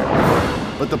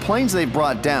 But the planes they've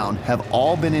brought down have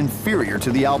all been inferior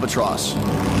to the Albatross.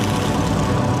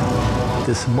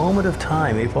 This moment of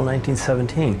time, April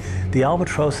 1917, the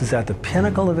Albatross is at the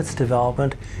pinnacle of its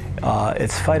development.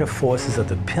 Its fighter force is at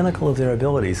the pinnacle of their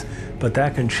abilities, but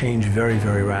that can change very,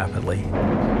 very rapidly.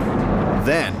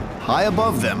 Then, high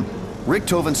above them,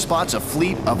 Richthofen spots a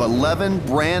fleet of 11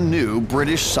 brand new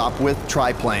British Sopwith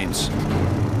triplanes.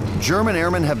 German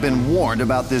airmen have been warned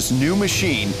about this new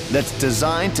machine that's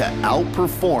designed to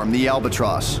outperform the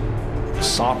Albatross. The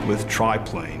Sopwith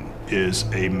triplane is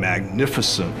a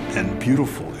magnificent and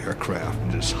beautiful aircraft.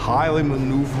 It is highly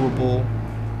maneuverable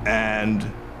and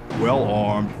well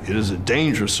armed. It is a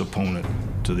dangerous opponent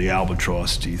to the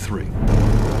Albatross D3.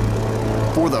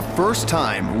 For the first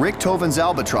time, Richthofen's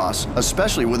Albatross,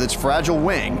 especially with its fragile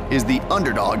wing, is the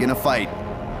underdog in a fight.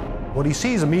 What he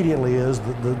sees immediately is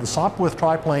that the Sopwith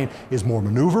triplane is more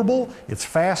maneuverable, it's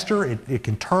faster, it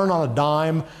can turn on a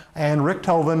dime, and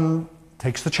Richthofen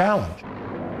takes the challenge.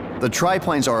 The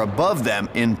triplanes are above them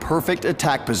in perfect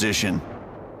attack position.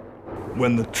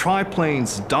 When the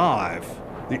triplanes dive,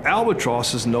 the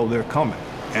Albatrosses know they're coming,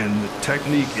 and the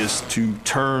technique is to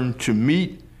turn to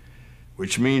meet,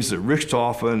 which means that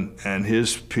Richthofen and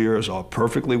his peers are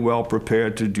perfectly well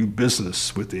prepared to do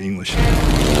business with the English.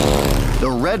 The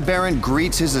Red Baron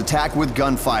greets his attack with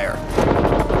gunfire.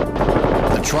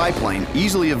 The triplane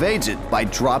easily evades it by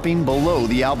dropping below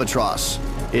the Albatross.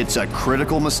 It's a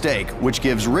critical mistake, which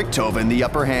gives Richthofen the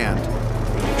upper hand.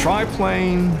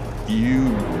 Triplane,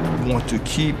 you want to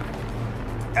keep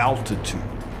altitude.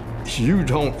 You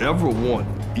don't ever want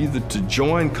either to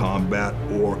join combat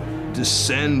or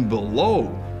descend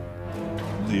below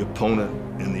the opponent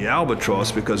in the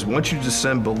Albatross, because once you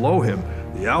descend below him,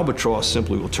 the Albatross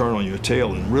simply will turn on your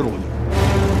tail and riddle you.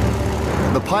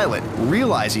 The pilot,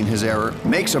 realizing his error,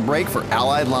 makes a break for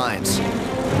Allied lines.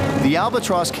 The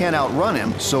Albatross can't outrun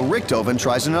him, so Richthofen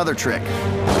tries another trick.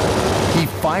 He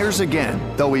fires again,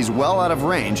 though he's well out of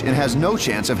range and has no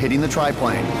chance of hitting the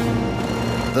triplane.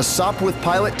 The Sopwith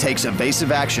pilot takes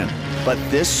evasive action, but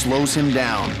this slows him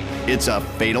down. It's a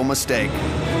fatal mistake.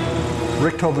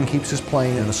 Richthofen keeps his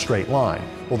plane in a straight line.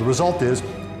 Well, the result is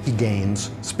he gains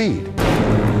speed.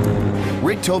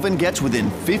 Richthofen gets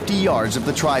within 50 yards of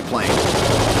the triplane,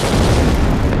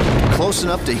 close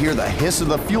enough to hear the hiss of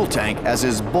the fuel tank as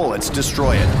his bullets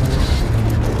destroy it.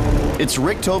 It's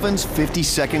Richthofen's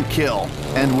 52nd kill,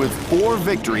 and with 4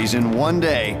 victories in one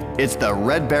day, it's the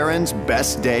Red Baron's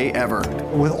best day ever.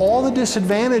 With all the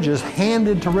disadvantages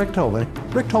handed to Richthofen,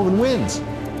 Richthofen wins.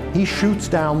 He shoots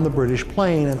down the British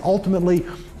plane, and ultimately,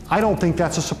 I don't think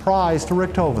that's a surprise to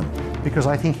Richthofen, because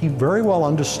I think he very well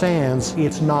understands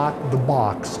it's not the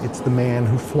box, it's the man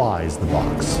who flies the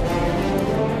box.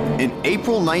 In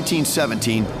April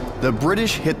 1917, the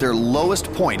British hit their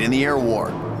lowest point in the air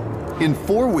war. In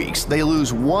 4 weeks, they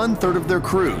lose 1/3 of their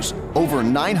crews, over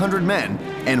 900 men,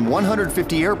 and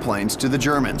 150 airplanes to the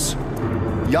Germans.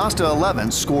 Jasta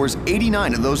 11 scores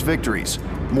 89 of those victories,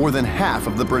 more than half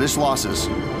of the British losses.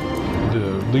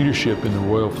 The leadership in the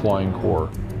Royal Flying Corps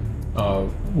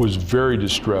was very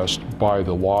distressed by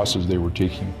the losses they were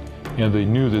taking, and they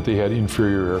knew that they had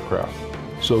inferior aircraft.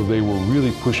 So they were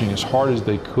really pushing as hard as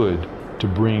they could to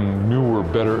bring newer,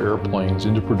 better airplanes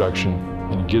into production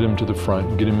and get them to the front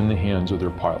and get them in the hands of their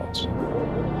pilots.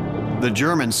 The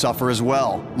Germans suffer as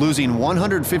well, losing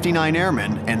 159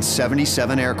 airmen and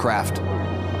 77 aircraft.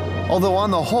 Although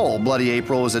on the whole, Bloody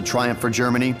April is a triumph for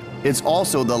Germany, it's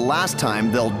also the last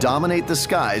time they'll dominate the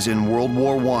skies in World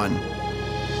War I.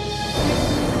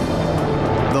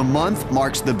 The month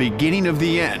marks the beginning of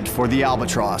the end for the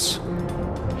Albatross.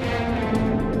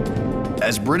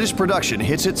 As British production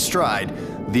hits its stride,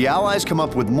 the Allies come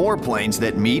up with more planes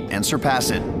that meet and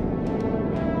surpass it.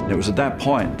 It was at that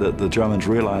point that the Germans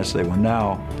realized they were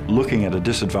now looking at a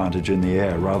disadvantage in the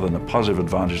air rather than a positive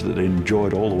advantage that they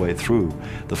enjoyed all the way through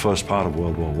the first part of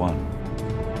World War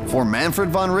I. For Manfred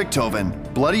von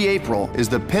Richthofen, Bloody April is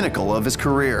the pinnacle of his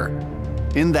career.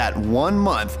 In that 1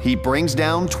 month, he brings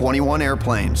down 21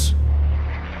 airplanes.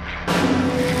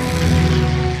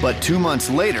 But 2 months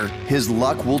later, his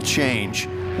luck will change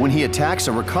when he attacks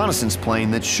a reconnaissance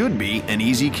plane that should be an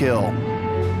easy kill.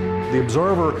 The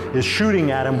observer is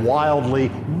shooting at him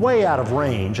wildly, way out of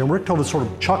range, and Richthofen is sort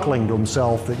of chuckling to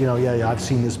himself that, yeah, I've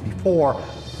seen this before.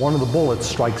 One of the bullets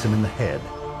strikes him in the head.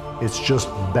 It's just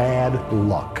bad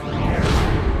luck.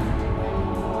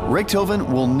 Richthofen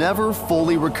will never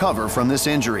fully recover from this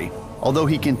injury, although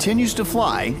he continues to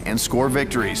fly and score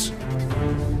victories.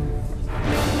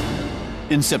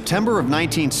 In September of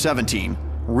 1917,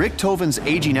 Richthofen's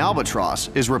aging Albatross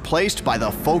is replaced by the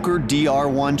Fokker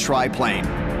DR-1 triplane.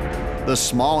 The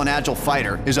small and agile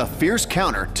fighter is a fierce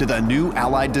counter to the new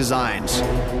Allied designs.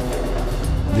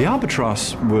 The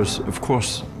Albatross was, of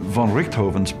course, von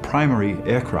Richthofen's primary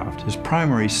aircraft, his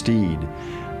primary steed,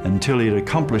 until he had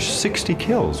accomplished 60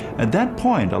 kills. At that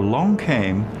point, along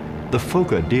came the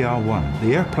Fokker DR-1,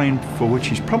 the airplane for which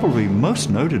he's probably most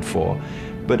noted for,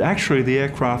 but actually the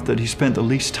aircraft that he spent the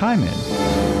least time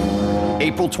in.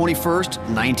 April 21st,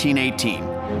 1918.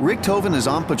 Richthofen is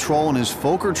on patrol in his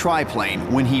Fokker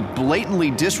triplane when he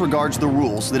blatantly disregards the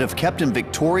rules that have kept him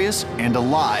victorious and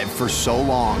alive for so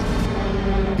long.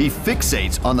 He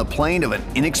fixates on the plane of an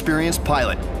inexperienced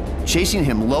pilot, chasing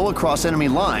him low across enemy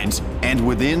lines and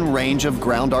within range of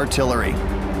ground artillery.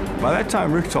 By that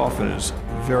time, Richthofen is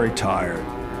very tired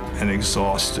and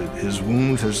exhausted. His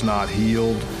wound has not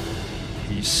healed.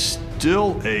 He's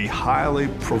still a highly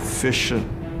proficient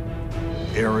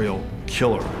aerial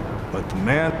killer, but the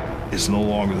man is no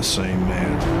longer the same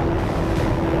man.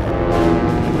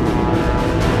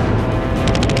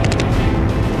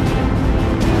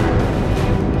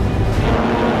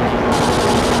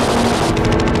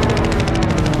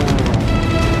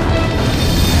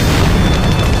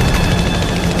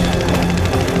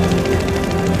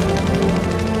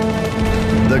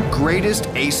 The greatest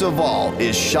ace of all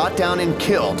is shot down and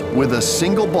killed with a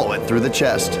single bullet through the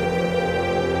chest.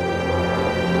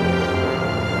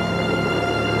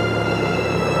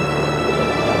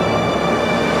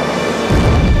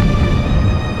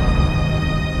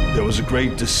 There was a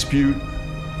great dispute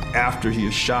after he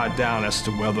was shot down as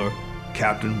to whether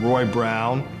Captain Roy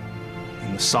Brown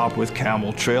and the Sopwith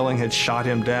Camel trailing had shot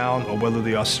him down or whether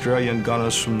the Australian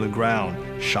gunners from the ground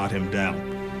shot him down.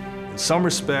 In some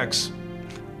respects,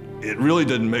 it really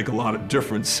didn't make a lot of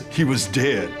difference. He was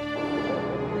dead.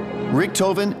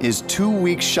 Richthofen is 2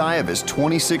 weeks shy of his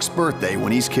 26th birthday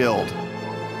when he's killed.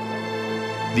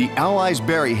 The Allies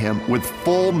bury him with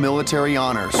full military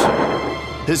honors.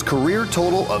 His career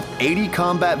total of 80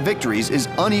 combat victories is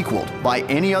unequaled by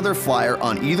any other flyer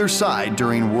on either side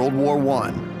during World War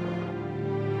I.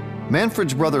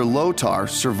 Manfred's brother Lothar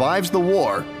survives the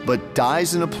war, but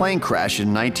dies in a plane crash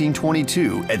in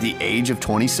 1922 at the age of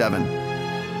 27.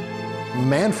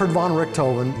 Manfred von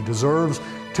Richthofen deserves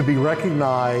to be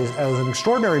recognized as an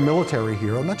extraordinary military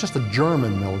hero, not just a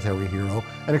German military hero,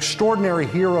 an extraordinary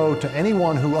hero to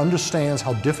anyone who understands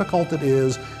how difficult it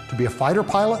is to be a fighter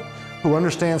pilot, who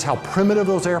understands how primitive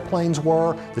those airplanes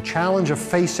were, the challenge of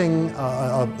facing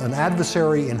an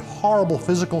adversary in horrible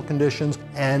physical conditions,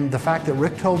 and the fact that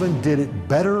Richthofen did it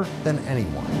better than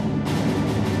anyone.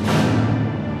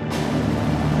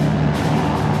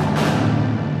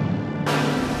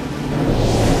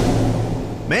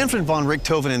 Manfred von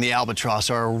Richthofen and the Albatross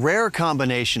are a rare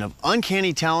combination of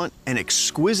uncanny talent and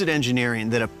exquisite engineering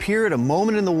that appear at a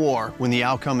moment in the war when the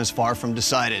outcome is far from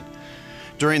decided.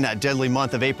 During that deadly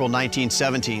month of April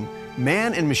 1917,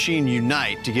 man and machine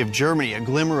unite to give Germany a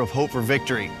glimmer of hope for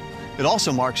victory. It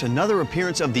also marks another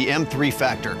appearance of the M3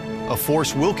 factor, a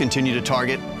force we'll continue to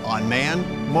target on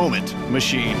man, moment,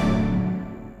 machine.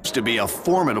 It's to be a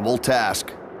formidable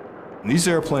task. These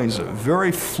airplanes are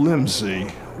very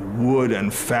flimsy wood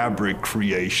and fabric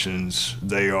creations.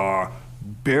 They are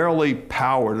barely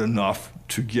powered enough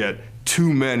to get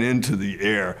 2 men into the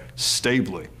air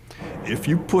stably. If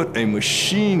you put a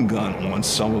machine gun on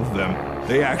some of them,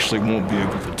 they actually won't be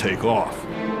able to take off.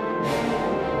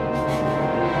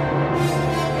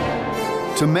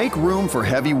 To make room for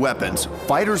heavy weapons,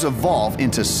 fighters evolve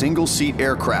into single-seat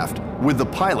aircraft, with the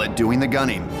pilot doing the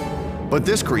gunning. But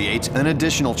this creates an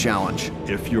additional challenge.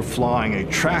 If you're flying a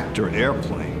tractor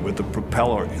airplane with the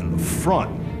propeller in the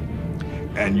front,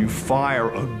 and you fire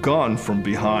a gun from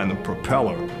behind the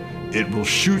propeller, it will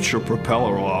shoot your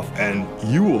propeller off and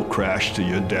you will crash to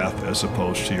your death as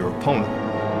opposed to your opponent.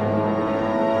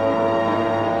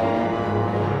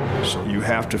 So you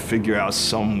have to figure out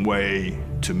some way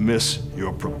to miss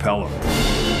your propeller.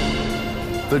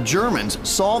 The Germans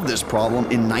solved this problem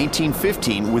in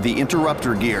 1915 with the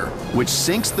interrupter gear, which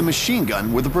syncs the machine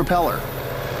gun with the propeller.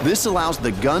 This allows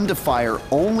the gun to fire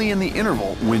only in the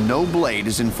interval when no blade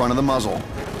is in front of the muzzle.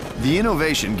 The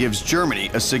innovation gives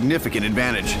Germany a significant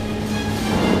advantage.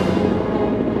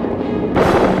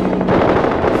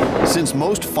 Since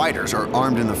most fighters are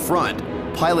armed in the front,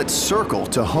 pilots circle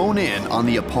to hone in on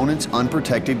the opponent's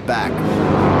unprotected back.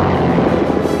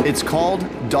 It's called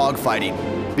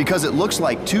dogfighting because it looks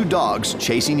like two dogs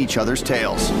chasing each other's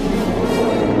tails.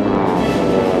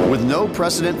 With no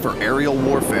precedent for aerial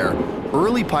warfare,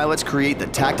 early pilots create the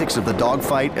tactics of the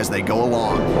dogfight as they go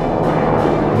along.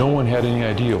 No one had any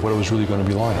idea what it was really going to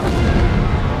be like.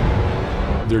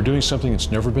 They're doing something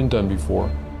that's never been done before.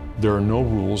 There are no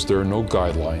rules, there are no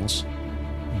guidelines.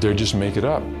 They just make it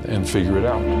up and figure it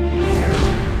out.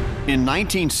 In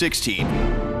 1916,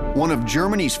 one of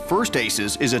Germany's first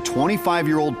aces is a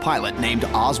 25-year-old pilot named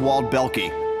Oswald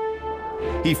Belke.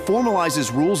 He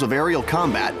formalizes rules of aerial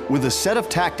combat with a set of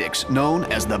tactics known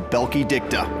as the Belke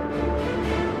Dicta.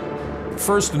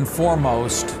 First and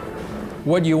foremost,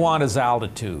 what you want is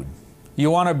altitude. You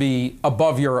want to be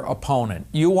above your opponent.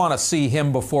 You want to see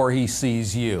him before he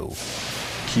sees you.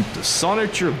 Keep the sun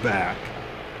at your back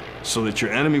so that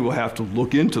your enemy will have to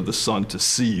look into the sun to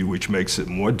see you, which makes it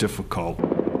more difficult.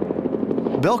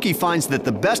 Belke finds that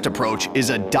the best approach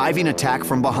is a diving attack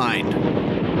from behind.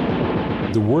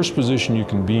 The worst position you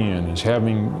can be in is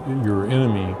having your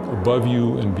enemy above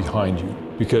you and behind you,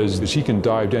 because he can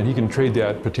dive down, he can trade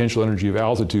that potential energy of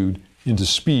altitude into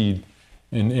speed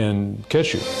and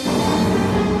catch you.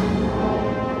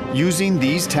 Using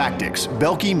these tactics,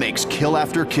 Belke makes kill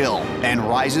after kill and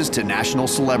rises to national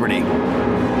celebrity.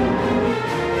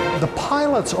 The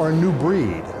pilots are a new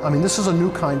breed. I mean, this is a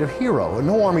new kind of hero.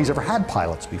 No army's ever had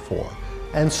pilots before.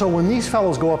 And so when these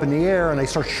fellows go up in the air and they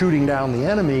start shooting down the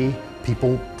enemy,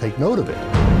 people take note of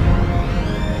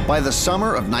it. By the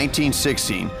summer of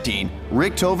 1916,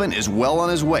 Richthofen is well on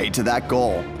his way to that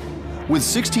goal. With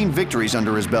 16 victories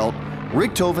under his belt,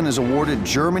 Richthofen is awarded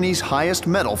Germany's highest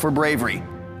medal for bravery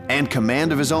and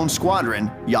command of his own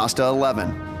squadron, Jasta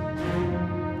 11.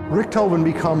 Richthofen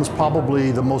becomes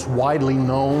probably the most widely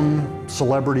known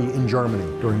celebrity in Germany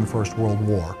during the First World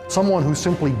War. Someone who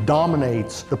simply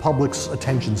dominates the public's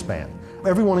attention span.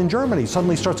 Everyone in Germany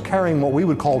suddenly starts carrying what we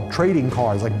would call trading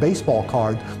cards, like baseball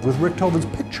cards, with Richthofen's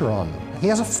picture on them. He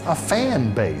has a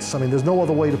fan base. I mean, there's no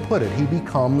other way to put it. He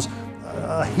becomes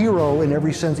a hero in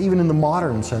every sense, even in the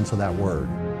modern sense of that word.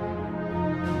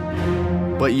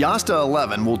 But Jasta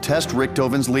 11 will test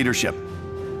Richthofen's leadership.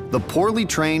 The poorly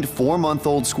trained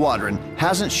 4-month-old squadron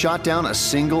hasn't shot down a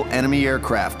single enemy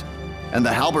aircraft, and the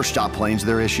Halberstadt planes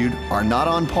they're issued are not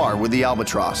on par with the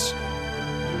Albatros.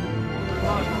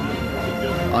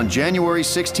 On January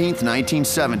 16,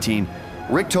 1917,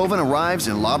 Richthofen arrives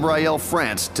in La Brayelle,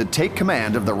 France to take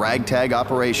command of the ragtag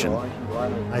operation.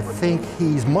 I think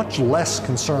he's much less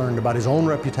concerned about his own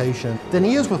reputation than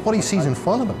he is with what he sees in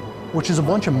front of him, which is a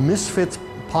bunch of misfits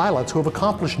pilots who have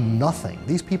accomplished nothing.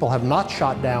 These people have not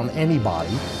shot down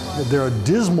anybody. They're a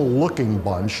dismal-looking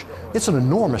bunch. It's an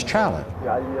enormous challenge.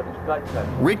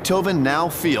 Richthofen now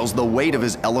feels the weight of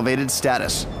his elevated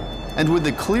status. And with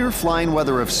the clear flying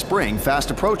weather of spring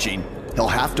fast approaching, he'll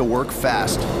have to work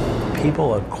fast.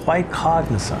 People are quite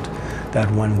cognizant that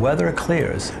when weather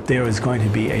clears, there is going to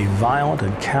be a violent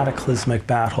and cataclysmic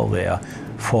battle there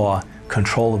for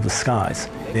control of the skies.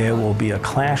 There will be a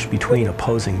clash between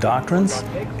opposing doctrines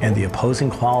and the opposing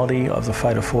quality of the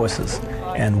fighter forces,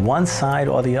 and one side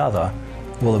or the other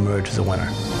will emerge as a winner.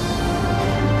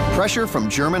 Pressure from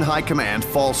German high command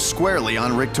falls squarely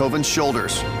on Richthofen's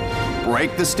shoulders.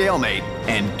 Break the stalemate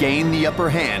and gain the upper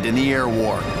hand in the air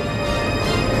war.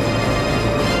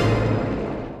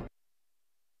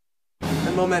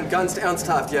 Einen Moment, ganz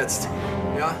ernsthaft jetzt.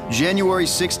 Ja? January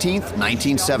 16,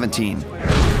 1917.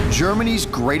 Germany's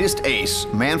greatest ace,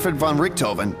 Manfred von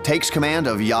Richthofen, takes command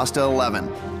of Jasta 11.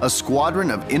 a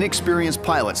squadron of inexperienced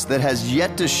pilots that has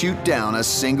yet to shoot down a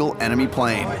single enemy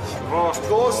plane.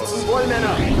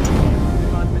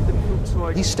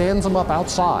 He stands them up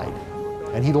outside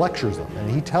and he lectures them and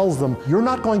he tells them, you're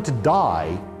not going to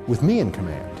die with me in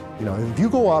command. You know, if you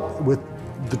go up with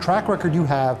the track record you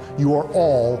have, you are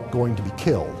all going to be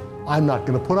killed. I'm not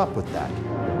going to put up with that.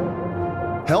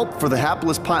 Help for the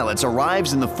hapless pilots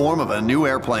arrives in the form of a new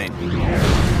airplane.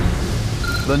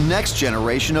 The next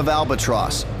generation of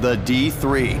Albatross, the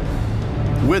D3.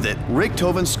 With it,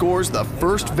 Richthofen scores the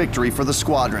first victory for the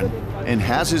squadron and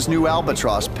has his new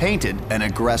Albatross painted an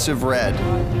aggressive red.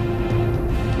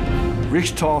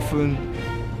 Richthofen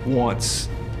wants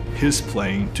his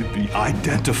plane to be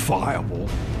identifiable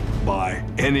by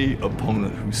any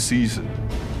opponent who sees it.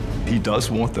 He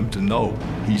does want them to know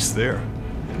he's there.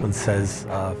 And says,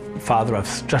 Father,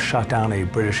 I've just shot down a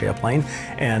British airplane,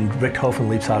 and Richthofen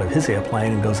leaps out of his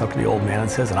airplane and goes up to the old man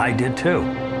and says, and I did too.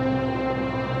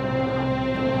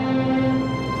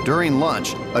 During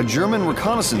lunch, a German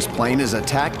reconnaissance plane is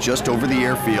attacked just over the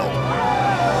airfield.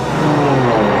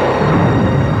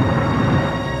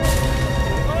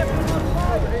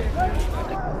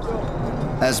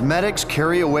 As medics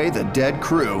carry away the dead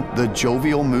crew, the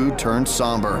jovial mood turns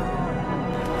somber.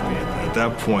 At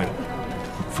that point,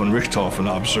 von Richthofen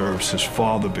observes his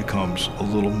father becomes a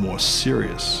little more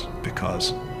serious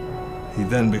because he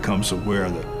then becomes aware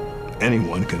that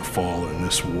anyone can fall in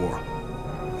this war,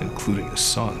 including his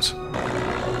sons.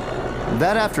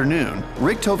 That afternoon,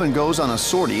 Richthofen goes on a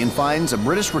sortie and finds a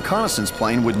British reconnaissance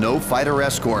plane with no fighter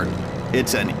escort.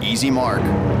 It's an easy mark.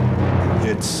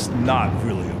 It's not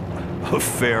really a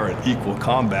fair and equal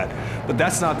combat, but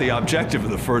that's not the objective of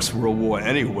the First World War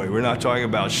anyway. We're not talking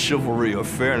about chivalry or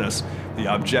fairness.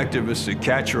 The objective is to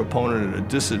catch your opponent at a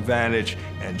disadvantage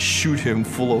and shoot him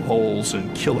full of holes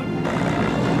and kill him.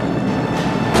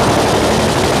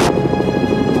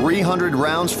 300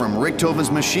 rounds from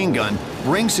Richthofen's machine gun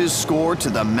brings his score to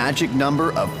the magic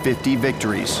number of 50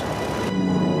 victories.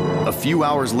 A few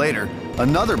hours later,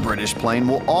 another British plane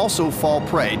will also fall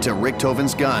prey to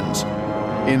Richthofen's guns.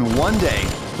 In one day,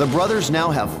 the brothers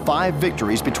now have 5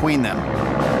 victories between them.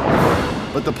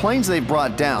 But the planes they've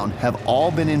brought down have all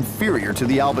been inferior to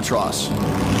the Albatross.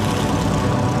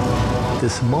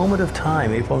 This moment of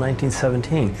time, April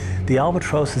 1917, the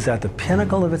Albatross is at the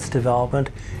pinnacle of its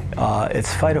development.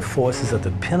 Its fighter force is at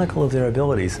the pinnacle of their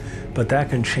abilities, but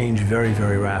that can change very,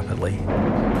 very rapidly.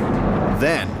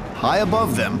 Then, high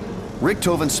above them,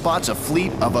 Richthofen spots a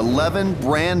fleet of 11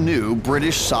 brand new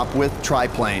British Sopwith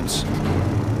triplanes.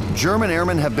 German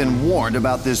airmen have been warned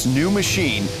about this new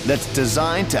machine that's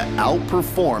designed to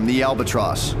outperform the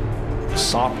Albatross. The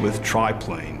Sopwith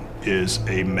triplane is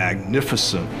a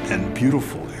magnificent and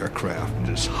beautiful aircraft. It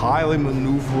is highly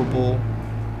maneuverable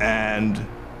and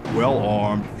well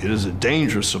armed. It is a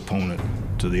dangerous opponent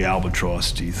to the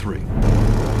Albatross D3.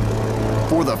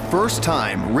 For the first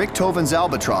time, Richthofen's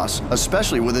Albatross,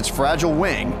 especially with its fragile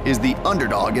wing, is the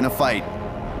underdog in a fight.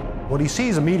 What he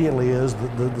sees immediately is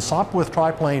that the Sopwith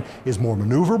triplane is more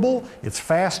maneuverable, it's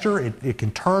faster, it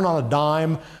can turn on a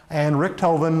dime, and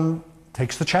Richthofen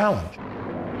takes the challenge.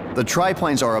 The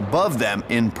triplanes are above them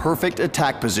in perfect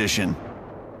attack position.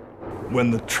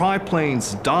 When the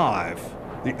triplanes dive,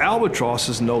 the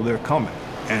Albatrosses know they're coming,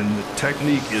 and the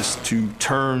technique is to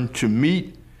turn to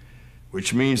meet,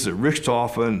 which means that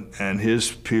Richthofen and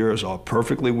his peers are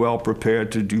perfectly well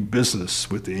prepared to do business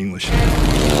with the English.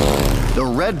 The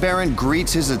Red Baron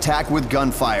greets his attack with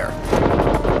gunfire.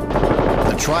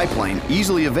 The triplane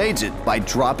easily evades it by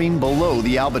dropping below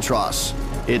the Albatross.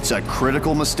 It's a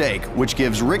critical mistake, which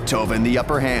gives Richthofen the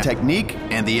upper hand. Technique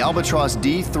and the Albatross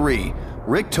D3,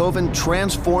 Richthofen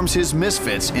transforms his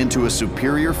misfits into a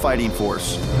superior fighting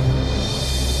force.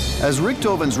 As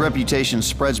Richthofen's reputation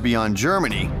spreads beyond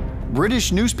Germany,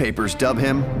 British newspapers dub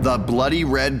him the Bloody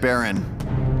Red Baron.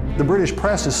 The British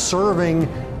press is serving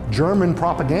German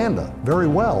propaganda very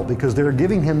well because they're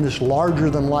giving him this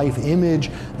larger-than-life image,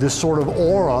 this sort of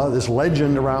aura, this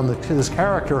legend around this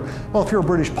character. Well, if you're a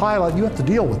British pilot, you have to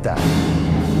deal with that.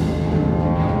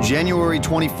 January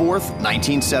 24th,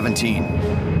 1917.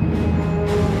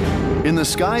 In the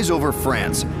skies over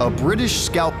France, a British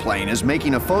scout plane is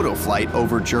making a photo flight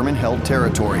over German-held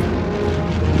territory.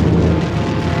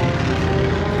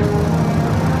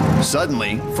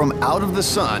 Suddenly, from out of the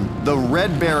sun, the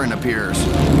Red Baron appears.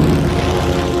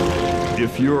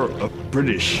 If you're a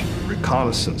British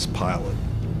reconnaissance pilot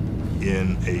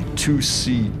in a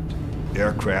 2-seat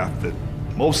aircraft that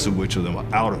most of which of them are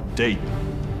out of date,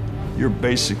 you're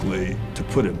basically, to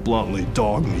put it bluntly,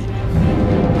 dog meat.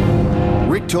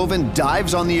 Richthofen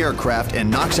dives on the aircraft and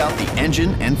knocks out the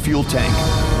engine and fuel tank.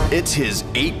 It's his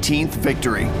 18th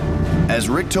victory. As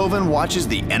Richthofen watches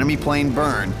the enemy plane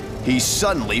burn, he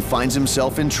suddenly finds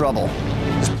himself in trouble.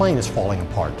 His plane is falling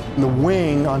apart. The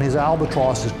wing on his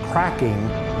Albatross is cracking.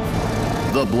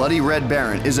 The bloody Red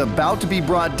Baron is about to be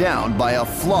brought down by a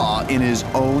flaw in his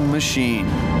own machine.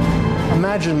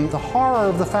 Imagine the horror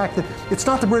of the fact that it's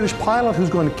not the British pilot who's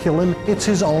going to kill him, it's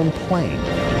his own plane.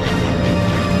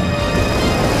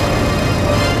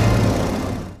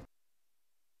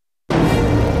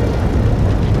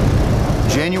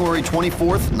 January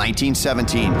 24th,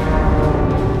 1917.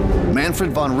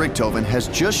 Manfred von Richthofen has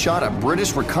just shot a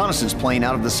British reconnaissance plane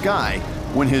out of the sky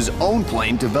when his own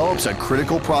plane develops a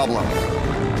critical problem.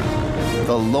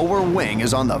 The lower wing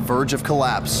is on the verge of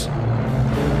collapse.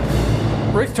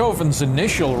 Richthofen's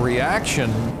initial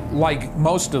reaction, like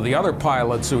most of the other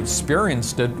pilots who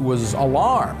experienced it, was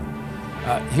alarm.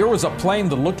 Here was a plane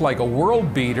that looked like a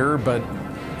world beater, but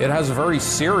it has a very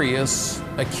serious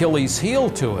Achilles heel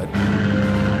to it.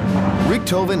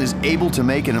 Richthofen is able to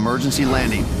make an emergency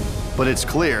landing, but it's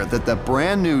clear that the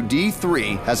brand new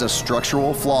D3 has a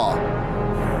structural flaw.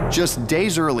 Just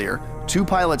days earlier, 2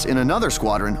 pilots in another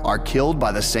squadron are killed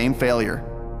by the same failure.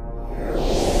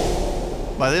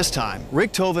 By this time,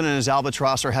 Richthofen and his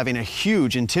Albatross are having a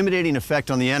huge, intimidating effect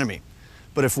on the enemy.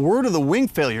 But if word of the wing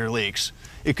failure leaks,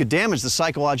 it could damage the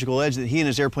psychological edge that he and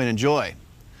his airplane enjoy.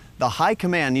 The high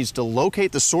command needs to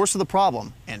locate the source of the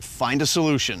problem and find a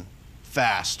solution,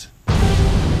 fast.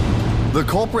 The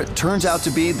culprit turns out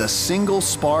to be the single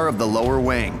spar of the lower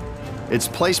wing. Its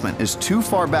placement is too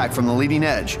far back from the leading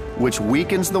edge, which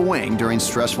weakens the wing during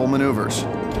stressful maneuvers.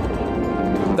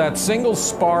 That single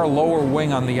spar lower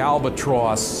wing on the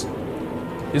Albatross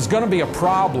is going to be a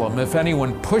problem if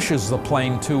anyone pushes the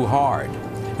plane too hard.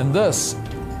 And this...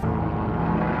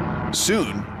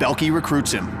 Soon, Belky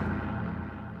recruits him.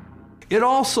 It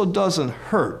also doesn't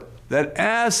hurt that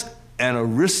as an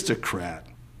aristocrat,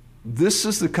 this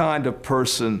is the kind of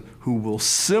person who will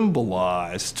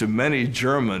symbolize to many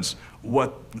Germans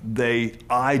what they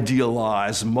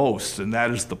idealize most, and that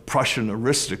is the Prussian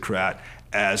aristocrat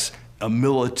as a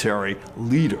military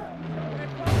leader.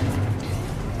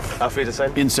 Auf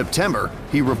Wiedersehen. In September,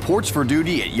 he reports for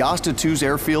duty at Jasta II's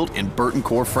airfield in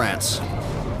Bertencourt, France.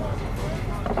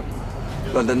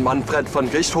 London Manfred von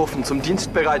Richthofen zum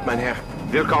Dienst bereit, mein Herr.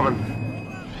 Willkommen.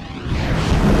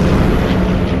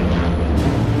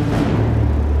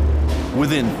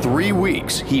 Within 3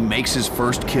 weeks, he makes his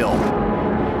first kill.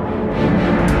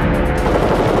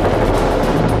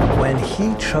 When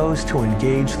he chose to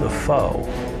engage the foe,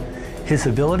 his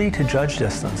ability to judge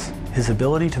distance, his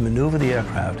ability to maneuver the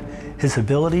aircraft, his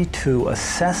ability to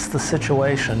assess the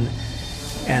situation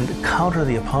and counter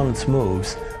the opponent's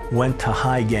moves went to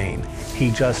high gain.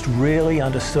 He just really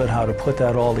understood how to put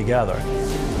that all together.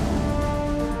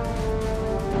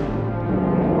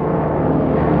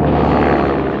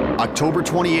 October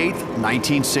 28,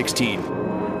 1916.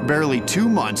 Barely 2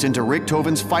 months into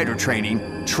Richthofen's fighter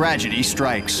training, tragedy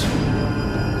strikes.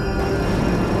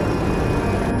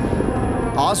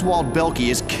 Oswald Belky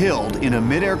is killed in a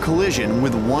mid-air collision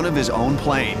with one of his own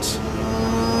planes.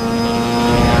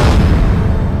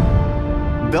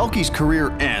 Belky's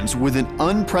career ends with an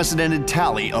unprecedented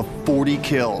tally of 40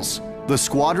 kills. The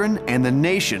squadron and the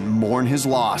nation mourn his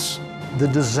loss. The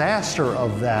disaster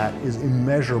of that is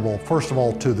immeasurable, first of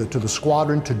all, to the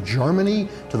squadron, to Germany,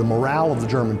 to the morale of the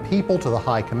German people, to the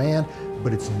high command,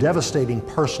 but it's devastating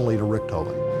personally to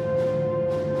Richthofen.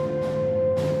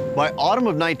 By autumn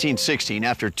of 1916,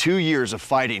 after 2 years of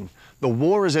fighting, the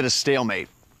war is at a stalemate.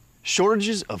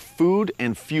 Shortages of food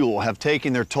and fuel have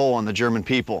taken their toll on the German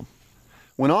people.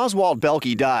 When Oswald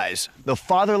Belky dies, the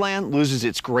fatherland loses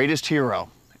its greatest hero,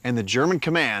 and the German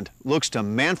command looks to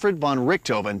Manfred von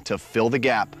Richthofen to fill the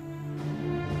gap.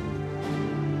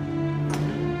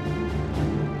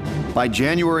 By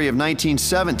January of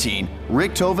 1917,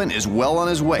 Richthofen is well on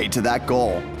his way to that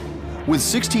goal. With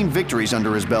 16 victories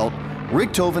under his belt,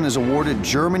 Richthofen is awarded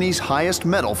Germany's highest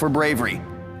medal for bravery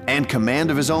and command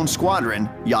of his own squadron,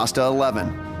 Jasta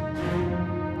 11.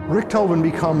 Richthofen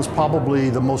becomes probably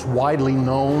the most widely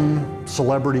known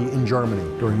celebrity in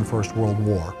Germany during the First World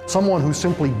War. Someone who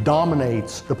simply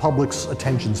dominates the public's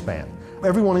attention span.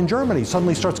 Everyone in Germany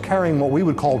suddenly starts carrying what we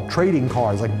would call trading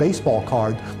cards, like baseball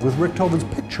cards, with Richthofen's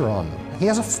picture on them. He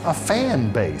has a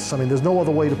fan base. I mean, there's no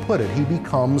other way to put it. He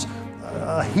becomes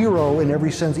a hero in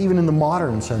every sense, even in the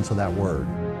modern sense of that word.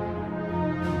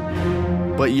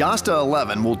 But Jasta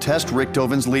 11 will test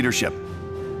Richthofen's leadership.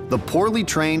 The poorly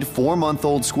trained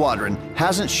 4-month-old squadron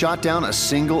hasn't shot down a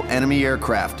single enemy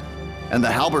aircraft. And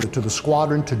the Halberd... To the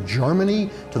squadron, to Germany,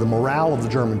 to the morale of the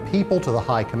German people, to the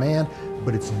high command,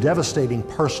 but it's devastating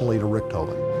personally to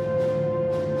Richthofen.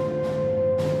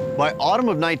 By autumn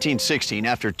of 1916,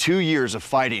 after 2 years of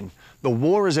fighting, the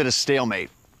war is at a stalemate.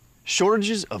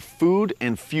 Shortages of food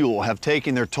and fuel have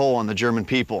taken their toll on the German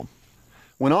people.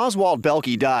 When Oswald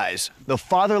Belke dies, the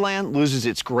fatherland loses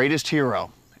its greatest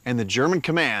hero, and the German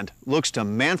command looks to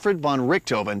Manfred von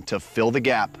Richthofen to fill the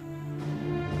gap.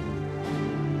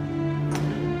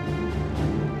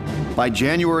 By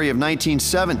January of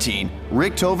 1917,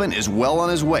 Richthofen is well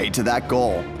on his way to that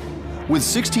goal. With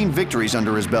 16 victories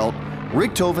under his belt,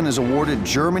 Richthofen is awarded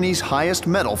Germany's highest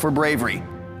medal for bravery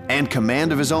and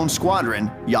command of his own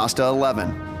squadron, Jasta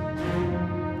 11.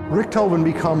 Richthofen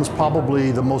becomes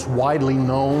probably the most widely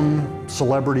known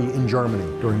celebrity in Germany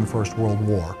during the First World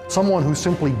War. Someone who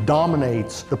simply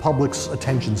dominates the public's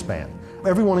attention span.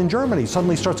 Everyone in Germany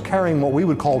suddenly starts carrying what we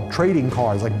would call trading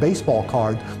cards, like baseball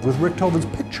cards, with Richthofen's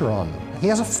picture on them. He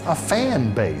has a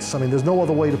fan base. I mean, there's no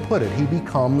other way to put it. He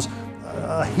becomes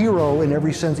a hero in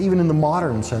every sense, even in the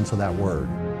modern sense of that word.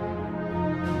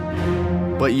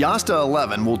 But Jasta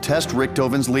 11 will test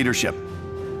Richthofen's leadership.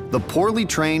 The poorly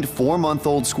trained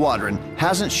 4-month-old squadron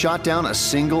hasn't shot down a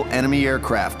single enemy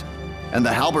aircraft, and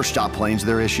the Halberstadt planes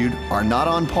they're issued are not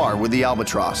on par with the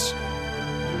Albatros.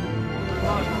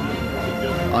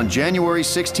 On January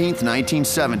 16,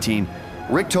 1917,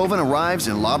 Richthofen arrives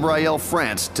in La Brayelle,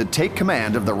 France to take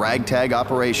command of the ragtag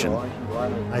operation.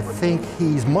 I think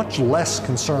he's much less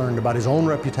concerned about his own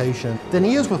reputation than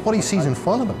he is with what he sees in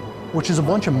front of him, which is a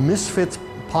bunch of misfits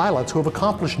pilots who have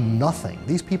accomplished nothing.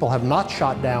 These people have not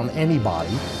shot down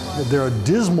anybody. They're a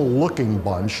dismal-looking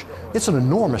bunch. It's an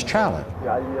enormous challenge.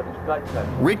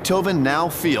 Richthofen now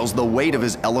feels the weight of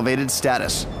his elevated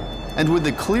status. And with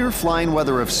the clear flying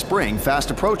weather of spring fast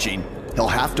approaching, he'll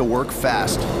have to work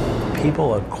fast.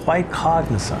 People are quite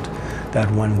cognizant that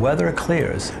when weather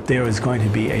clears, there is going to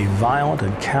be a violent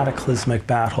and cataclysmic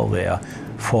battle there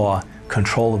for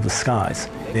control of the skies.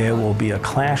 There will be a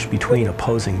clash between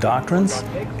opposing doctrines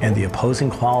and the opposing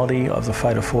quality of the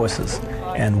fighter forces,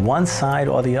 and one side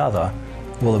or the other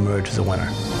will emerge as a winner.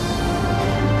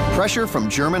 Pressure from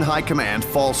German high command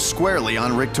falls squarely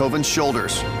on Richthofen's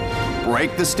shoulders.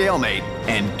 Break the stalemate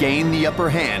and gain the upper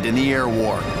hand in the air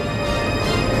war.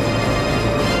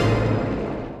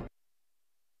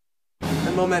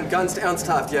 Einen Moment, ganz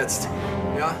ernsthaft jetzt.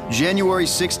 Ja? January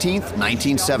 16th,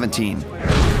 1917.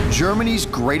 Germany's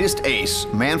greatest ace,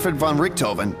 Manfred von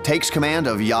Richthofen, takes command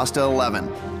of Jasta 11,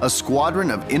 a squadron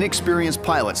of inexperienced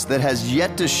pilots that has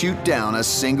yet to shoot down a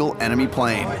single enemy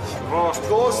plane.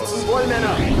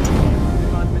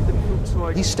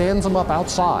 He stands them up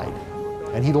outside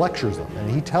and he lectures them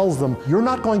and he tells them, you're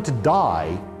not going to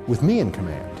die with me in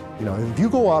command. You know, if you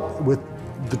go up with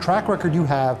the track record you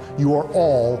have, you are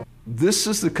all. This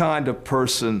is the kind of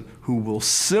person who will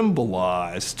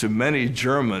symbolize to many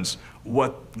Germans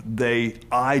what they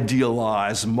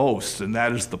idealize most, and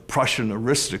that is the Prussian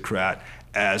aristocrat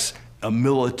as a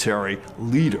military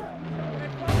leader.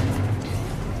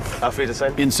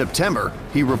 In September,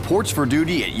 he reports for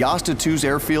duty at Jasta 2's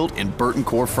airfield in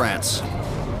Bertencourt, France.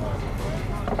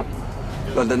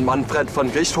 Dann Manfred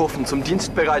von Richthofen zum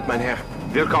Dienst bereit, mein Herr.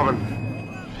 Willkommen.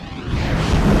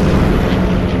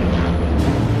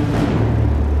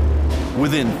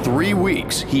 Within 3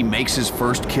 weeks, he makes his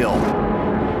first kill.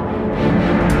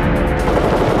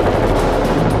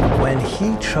 When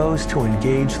he chose to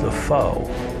engage the foe,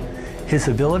 his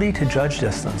ability to judge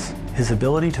distance, his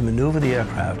ability to maneuver the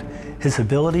aircraft, his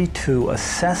ability to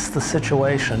assess the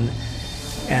situation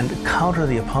and counter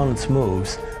the opponent's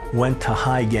moves went to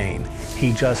high gain.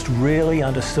 He just really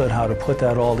understood how to put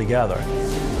that all together.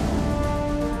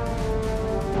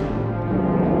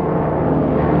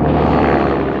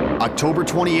 October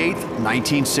 28,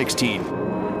 1916.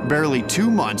 Barely 2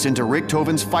 months into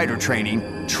Richthofen's fighter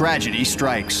training, tragedy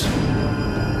strikes.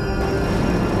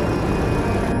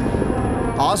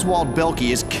 Oswald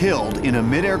Belke is killed in a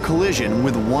mid-air collision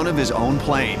with one of his own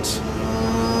planes.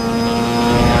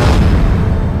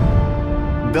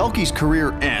 Belke's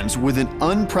career ends with an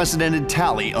unprecedented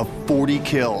tally of 40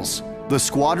 kills. The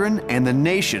squadron and the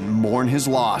nation mourn his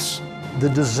loss. The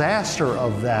disaster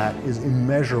of that is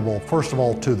immeasurable, first of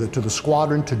all, to the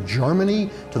squadron, to Germany,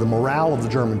 to the morale of the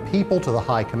German people, to the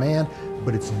high command,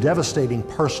 but it's devastating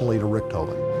personally to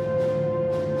Richthofen.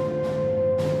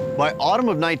 By autumn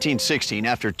of 1916,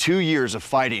 after 2 years of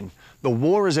fighting, the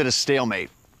war is at a stalemate.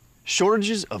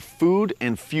 Shortages of food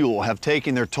and fuel have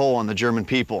taken their toll on the German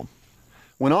people.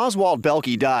 When Oswald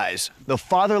Belke dies, the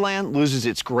fatherland loses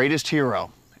its greatest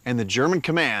hero, and the German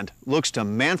command looks to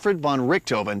Manfred von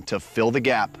Richthofen to fill the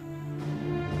gap.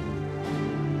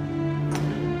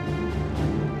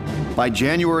 By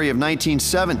January of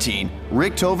 1917,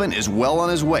 Richthofen is well on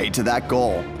his way to that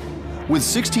goal. With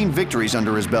 16 victories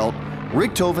under his belt,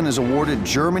 Richthofen is awarded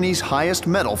Germany's highest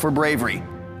medal for bravery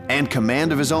and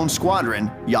command of his own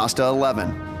squadron, Jasta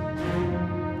 11.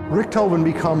 Richthofen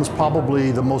becomes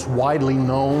probably the most widely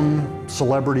known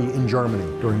celebrity in Germany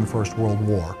during the First World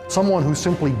War. Someone who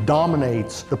simply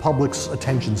dominates the public's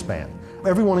attention span.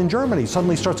 Everyone in Germany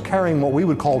suddenly starts carrying what we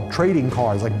would call trading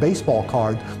cards, like baseball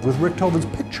cards, with Richthofen's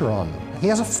picture on them. He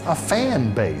has a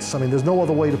fan base. I mean, there's no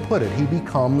other way to put it. He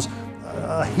becomes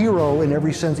a hero in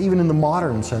every sense, even in the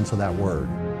modern sense of that word.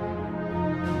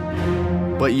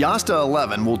 But Jasta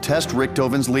 11 will test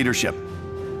Richthofen's leadership.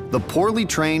 The poorly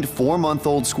trained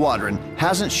 4-month-old squadron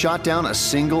hasn't shot down a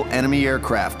single enemy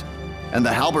aircraft, and the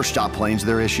Halberstadt planes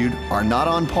they're issued are not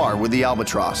on par with the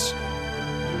Albatross.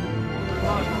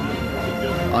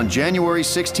 On January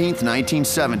 16,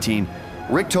 1917,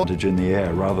 Richthofen in the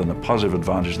air rather than a positive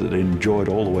advantage that they enjoyed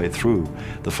all the way through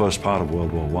the first part of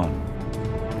World War I.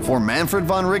 For Manfred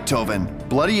von Richthofen,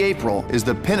 Bloody April is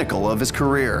the pinnacle of his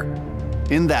career.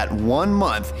 In that 1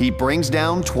 month, he brings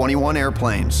down 21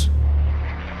 airplanes.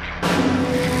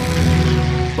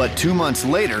 But 2 months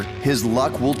later, his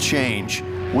luck will change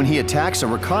when he attacks a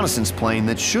reconnaissance plane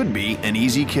that should be an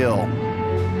easy kill.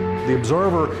 The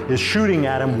observer is shooting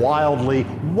at him wildly,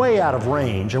 way out of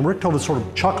range, and Richthofen's sort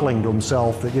of chuckling to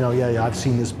himself that, yeah, I've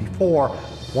seen this before.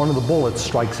 One of the bullets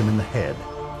strikes him in the head.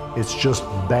 It's just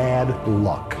bad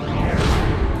luck.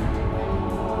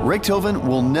 Richthofen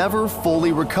will never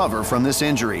fully recover from this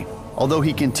injury, although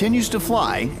he continues to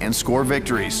fly and score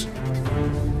victories.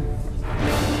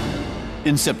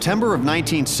 In September of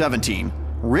 1917,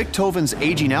 Richthofen's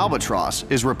aging Albatross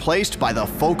is replaced by the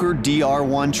Fokker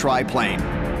DR-1 triplane.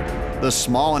 The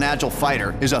small and agile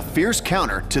fighter is a fierce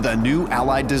counter to the new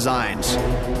Allied designs.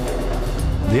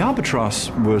 The Albatross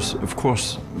was, of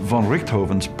course, von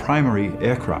Richthofen's primary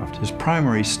aircraft, his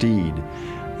primary steed,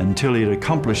 until he had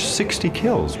accomplished 60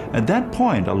 kills. At that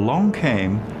point, along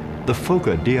came the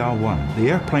Fokker DR-1, the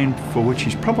airplane for which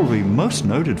he's probably most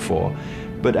noted for,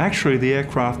 but actually the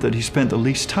aircraft that he spent the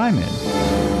least time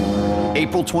in.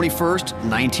 April 21st,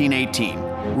 1918.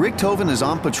 Richthofen is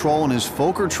on patrol in his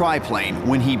Fokker triplane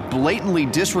when he blatantly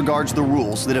disregards the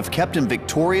rules that have kept him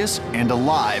victorious and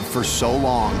alive for so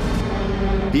long.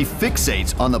 He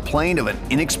fixates on the plane of an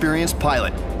inexperienced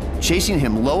pilot, chasing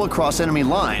him low across enemy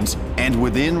lines and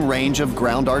within range of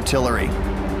ground artillery.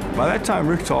 By that time,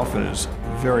 Richthofen is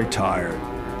very tired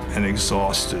and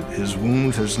exhausted. His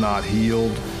wound has not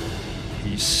healed.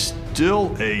 He's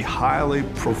still a highly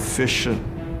proficient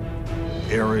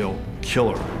aerial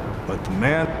killer, but the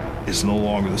man is no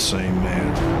longer the same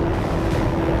man.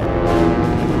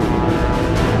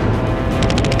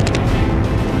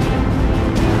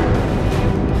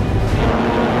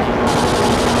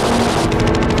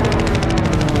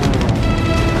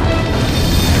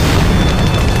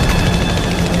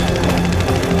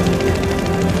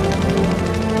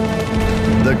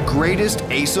 The greatest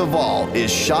ace of all is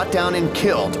shot down and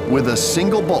killed with a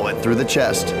single bullet through the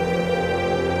chest.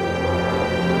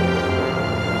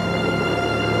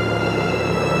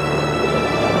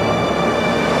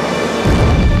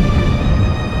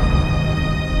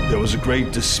 There was a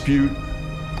great dispute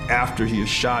after he was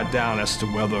shot down as to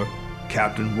whether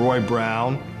Captain Roy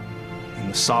Brown and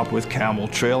the Sopwith Camel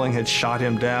trailing had shot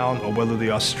him down or whether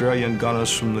the Australian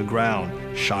gunners from the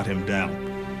ground shot him down.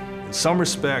 In some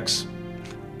respects,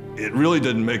 it really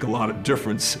didn't make a lot of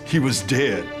difference. He was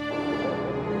dead.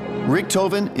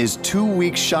 Richthofen is 2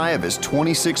 weeks shy of his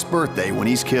 26th birthday when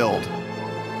he's killed.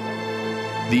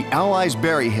 The Allies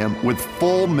bury him with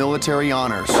full military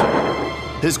honors.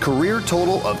 His career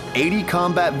total of 80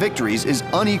 combat victories is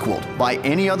unequaled by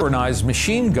any other. Modernized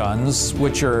machine guns,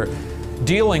 which are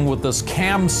dealing with this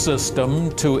cam system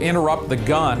to interrupt the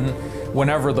gun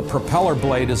whenever the propeller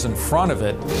blade is in front of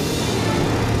it.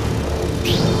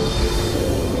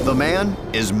 The man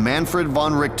is Manfred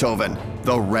von Richthofen,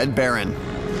 the Red Baron.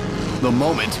 The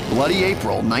moment, Bloody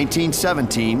April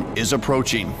 1917, is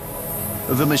approaching.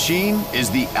 The machine is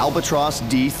the Albatross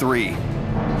D3.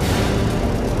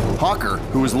 Hawker,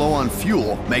 who is low on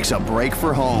fuel, makes a break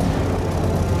for home.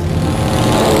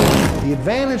 The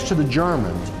advantage to the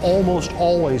Germans, almost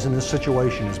always in this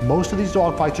situation, is most of these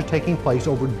dogfights are taking place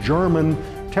over German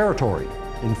territory,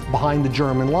 behind the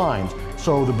German lines.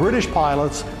 So the British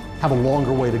pilots have a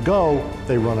longer way to go,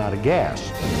 they run out of gas.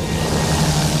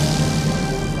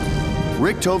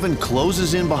 Richthofen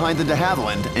closes in behind the de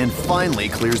Havilland and finally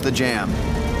clears the jam.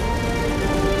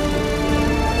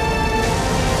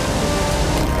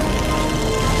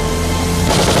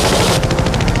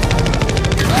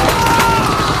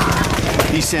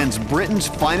 He He sends Britain's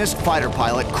finest fighter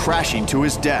pilot crashing to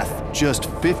his death just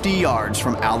 50 yards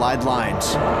from Allied lines.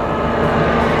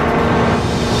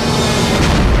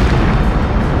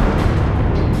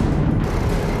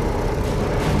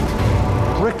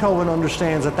 Richthofen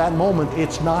understands at that moment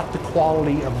it's not the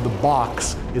quality of the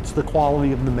box, it's the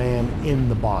quality of the man in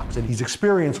the box. And he's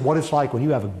experienced what it's like when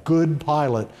you have a good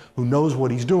pilot who knows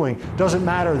what he's doing. Doesn't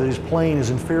matter that his plane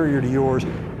is inferior to yours,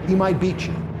 he might beat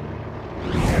you.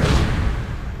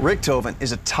 Richthofen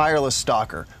is a tireless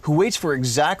stalker who waits for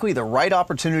exactly the right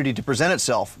opportunity to present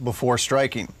itself before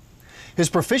striking.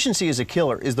 His proficiency as a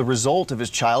killer is the result of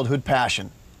his childhood passion,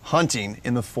 hunting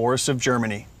in the forests of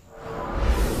Germany.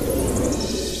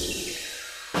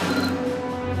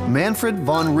 Manfred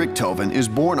von Richthofen is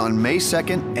born on May 2,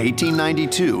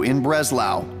 1892 in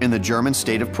Breslau, in the German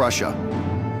state of Prussia.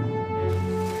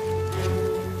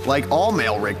 Like all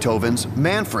male Richthofens,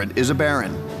 Manfred is a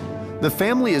baron. The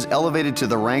family is elevated to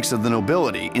the ranks of the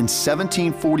nobility in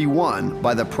 1741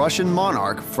 by the Prussian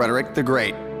monarch Frederick the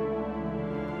Great.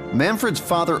 Manfred's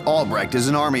father Albrecht is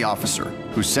an army officer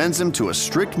who sends him to a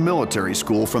strict military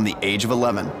school from the age of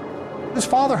 11. His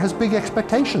father has big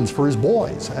expectations for his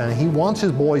boys, and he wants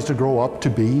his boys to grow up to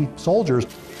be soldiers.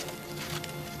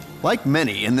 Like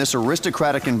many in this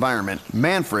aristocratic environment,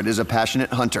 Manfred is a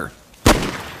passionate hunter.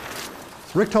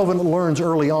 Richthofen learns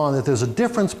early on that there's a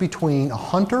difference between a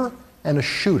hunter and a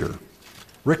shooter.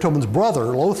 Richthofen's brother,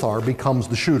 Lothar, becomes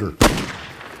the shooter.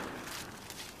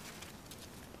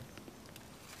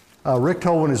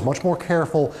 Richthofen is much more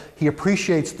careful. He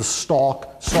appreciates the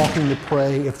stalking the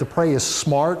prey. If the prey is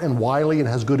smart and wily and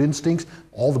has good instincts,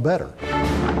 all the better.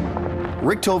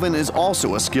 Richthofen is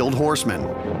also a skilled horseman.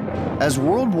 As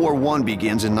World War I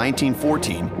begins in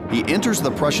 1914, he enters the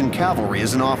Prussian cavalry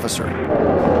as an officer.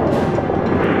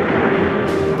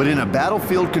 But in a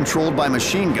battlefield controlled by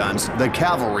machine guns, the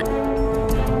cavalry...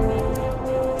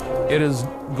 It is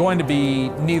going to be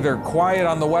neither quiet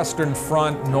on the Western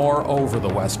Front nor over the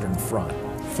Western Front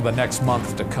for the next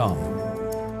month to come.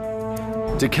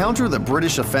 To counter the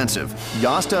British offensive,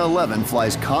 Jasta 11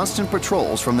 flies constant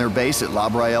patrols from their base at La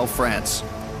Braille, France.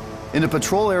 In a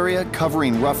patrol area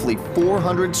covering roughly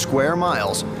 400 square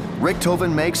miles,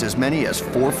 Richthofen makes as many as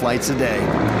 4 flights a day.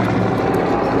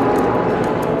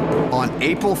 On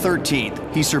April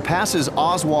 13th, he surpasses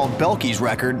Oswald Belke's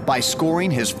record by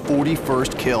scoring his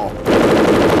 41st kill.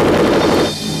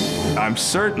 I'm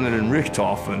certain that in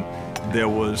Richthofen, there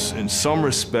was, in some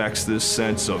respects, this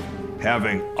sense of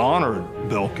having honored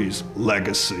Belke's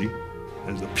legacy,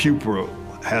 as the pupil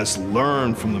has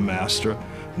learned from the master.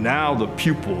 Now the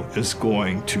pupil is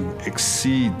going to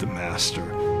exceed the master.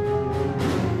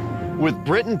 With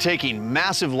Britain taking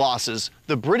massive losses,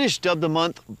 the British dubbed the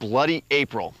month Bloody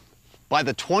April. By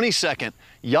the 22nd,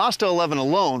 Jasta 11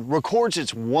 alone records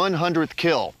its 100th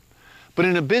kill. But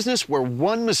in a business where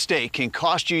one mistake can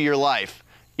cost you your life,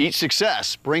 each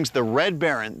success brings the Red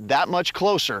Baron that much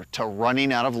closer to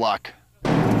running out of luck.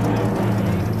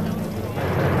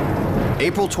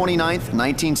 April 29th,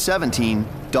 1917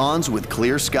 dawns with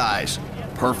clear skies,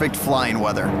 perfect flying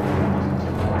weather.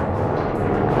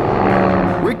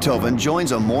 Richthofen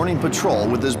joins a morning patrol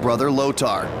with his brother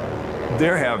Lothar.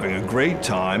 They're having a great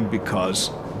time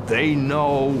because they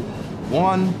know,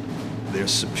 1, they're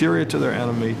superior to their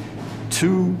enemy,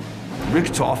 2,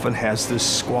 Richthofen has this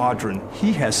squadron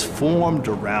he has formed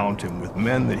around him with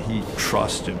men that he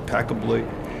trusts impeccably,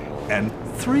 and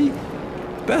 3,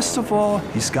 best of all,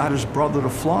 he's got his brother to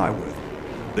fly with.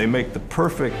 They make the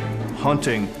perfect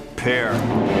hunting pair.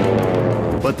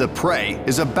 But the prey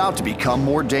is about to become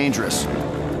more dangerous.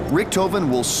 Richthofen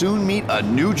will soon meet a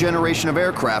new generation of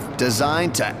aircraft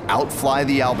designed to outfly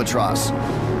the Albatross.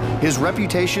 His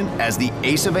reputation as the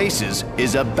ace of aces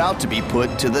is about to be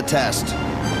put to the test.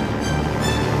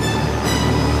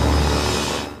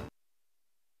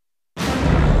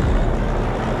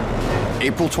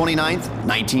 April 29th,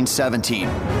 1917.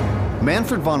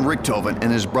 Manfred von Richthofen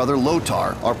and his brother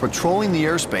Lothar are patrolling the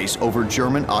airspace over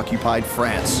German-occupied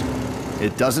France.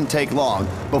 It doesn't take long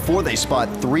before they spot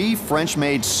 3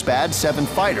 French-made SPAD 7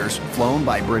 fighters flown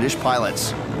by British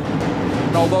pilots.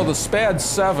 Although the SPAD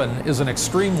 7 is an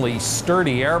extremely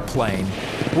sturdy airplane,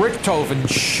 Richthofen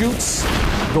shoots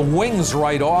the wings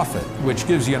right off it, which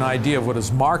gives you an idea of what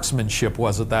his marksmanship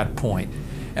was at that point.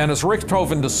 And as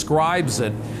Richthofen describes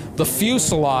it, the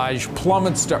fuselage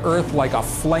plummets to earth like a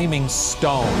flaming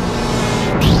stone.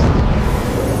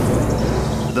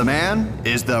 The man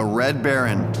is the Red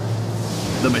Baron.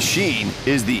 The machine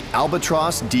is the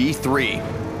Albatross D3,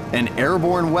 an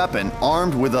airborne weapon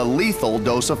armed with a lethal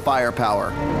dose of firepower.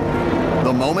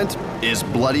 The moment is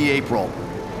Bloody April,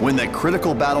 when the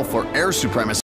critical battle for air supremacy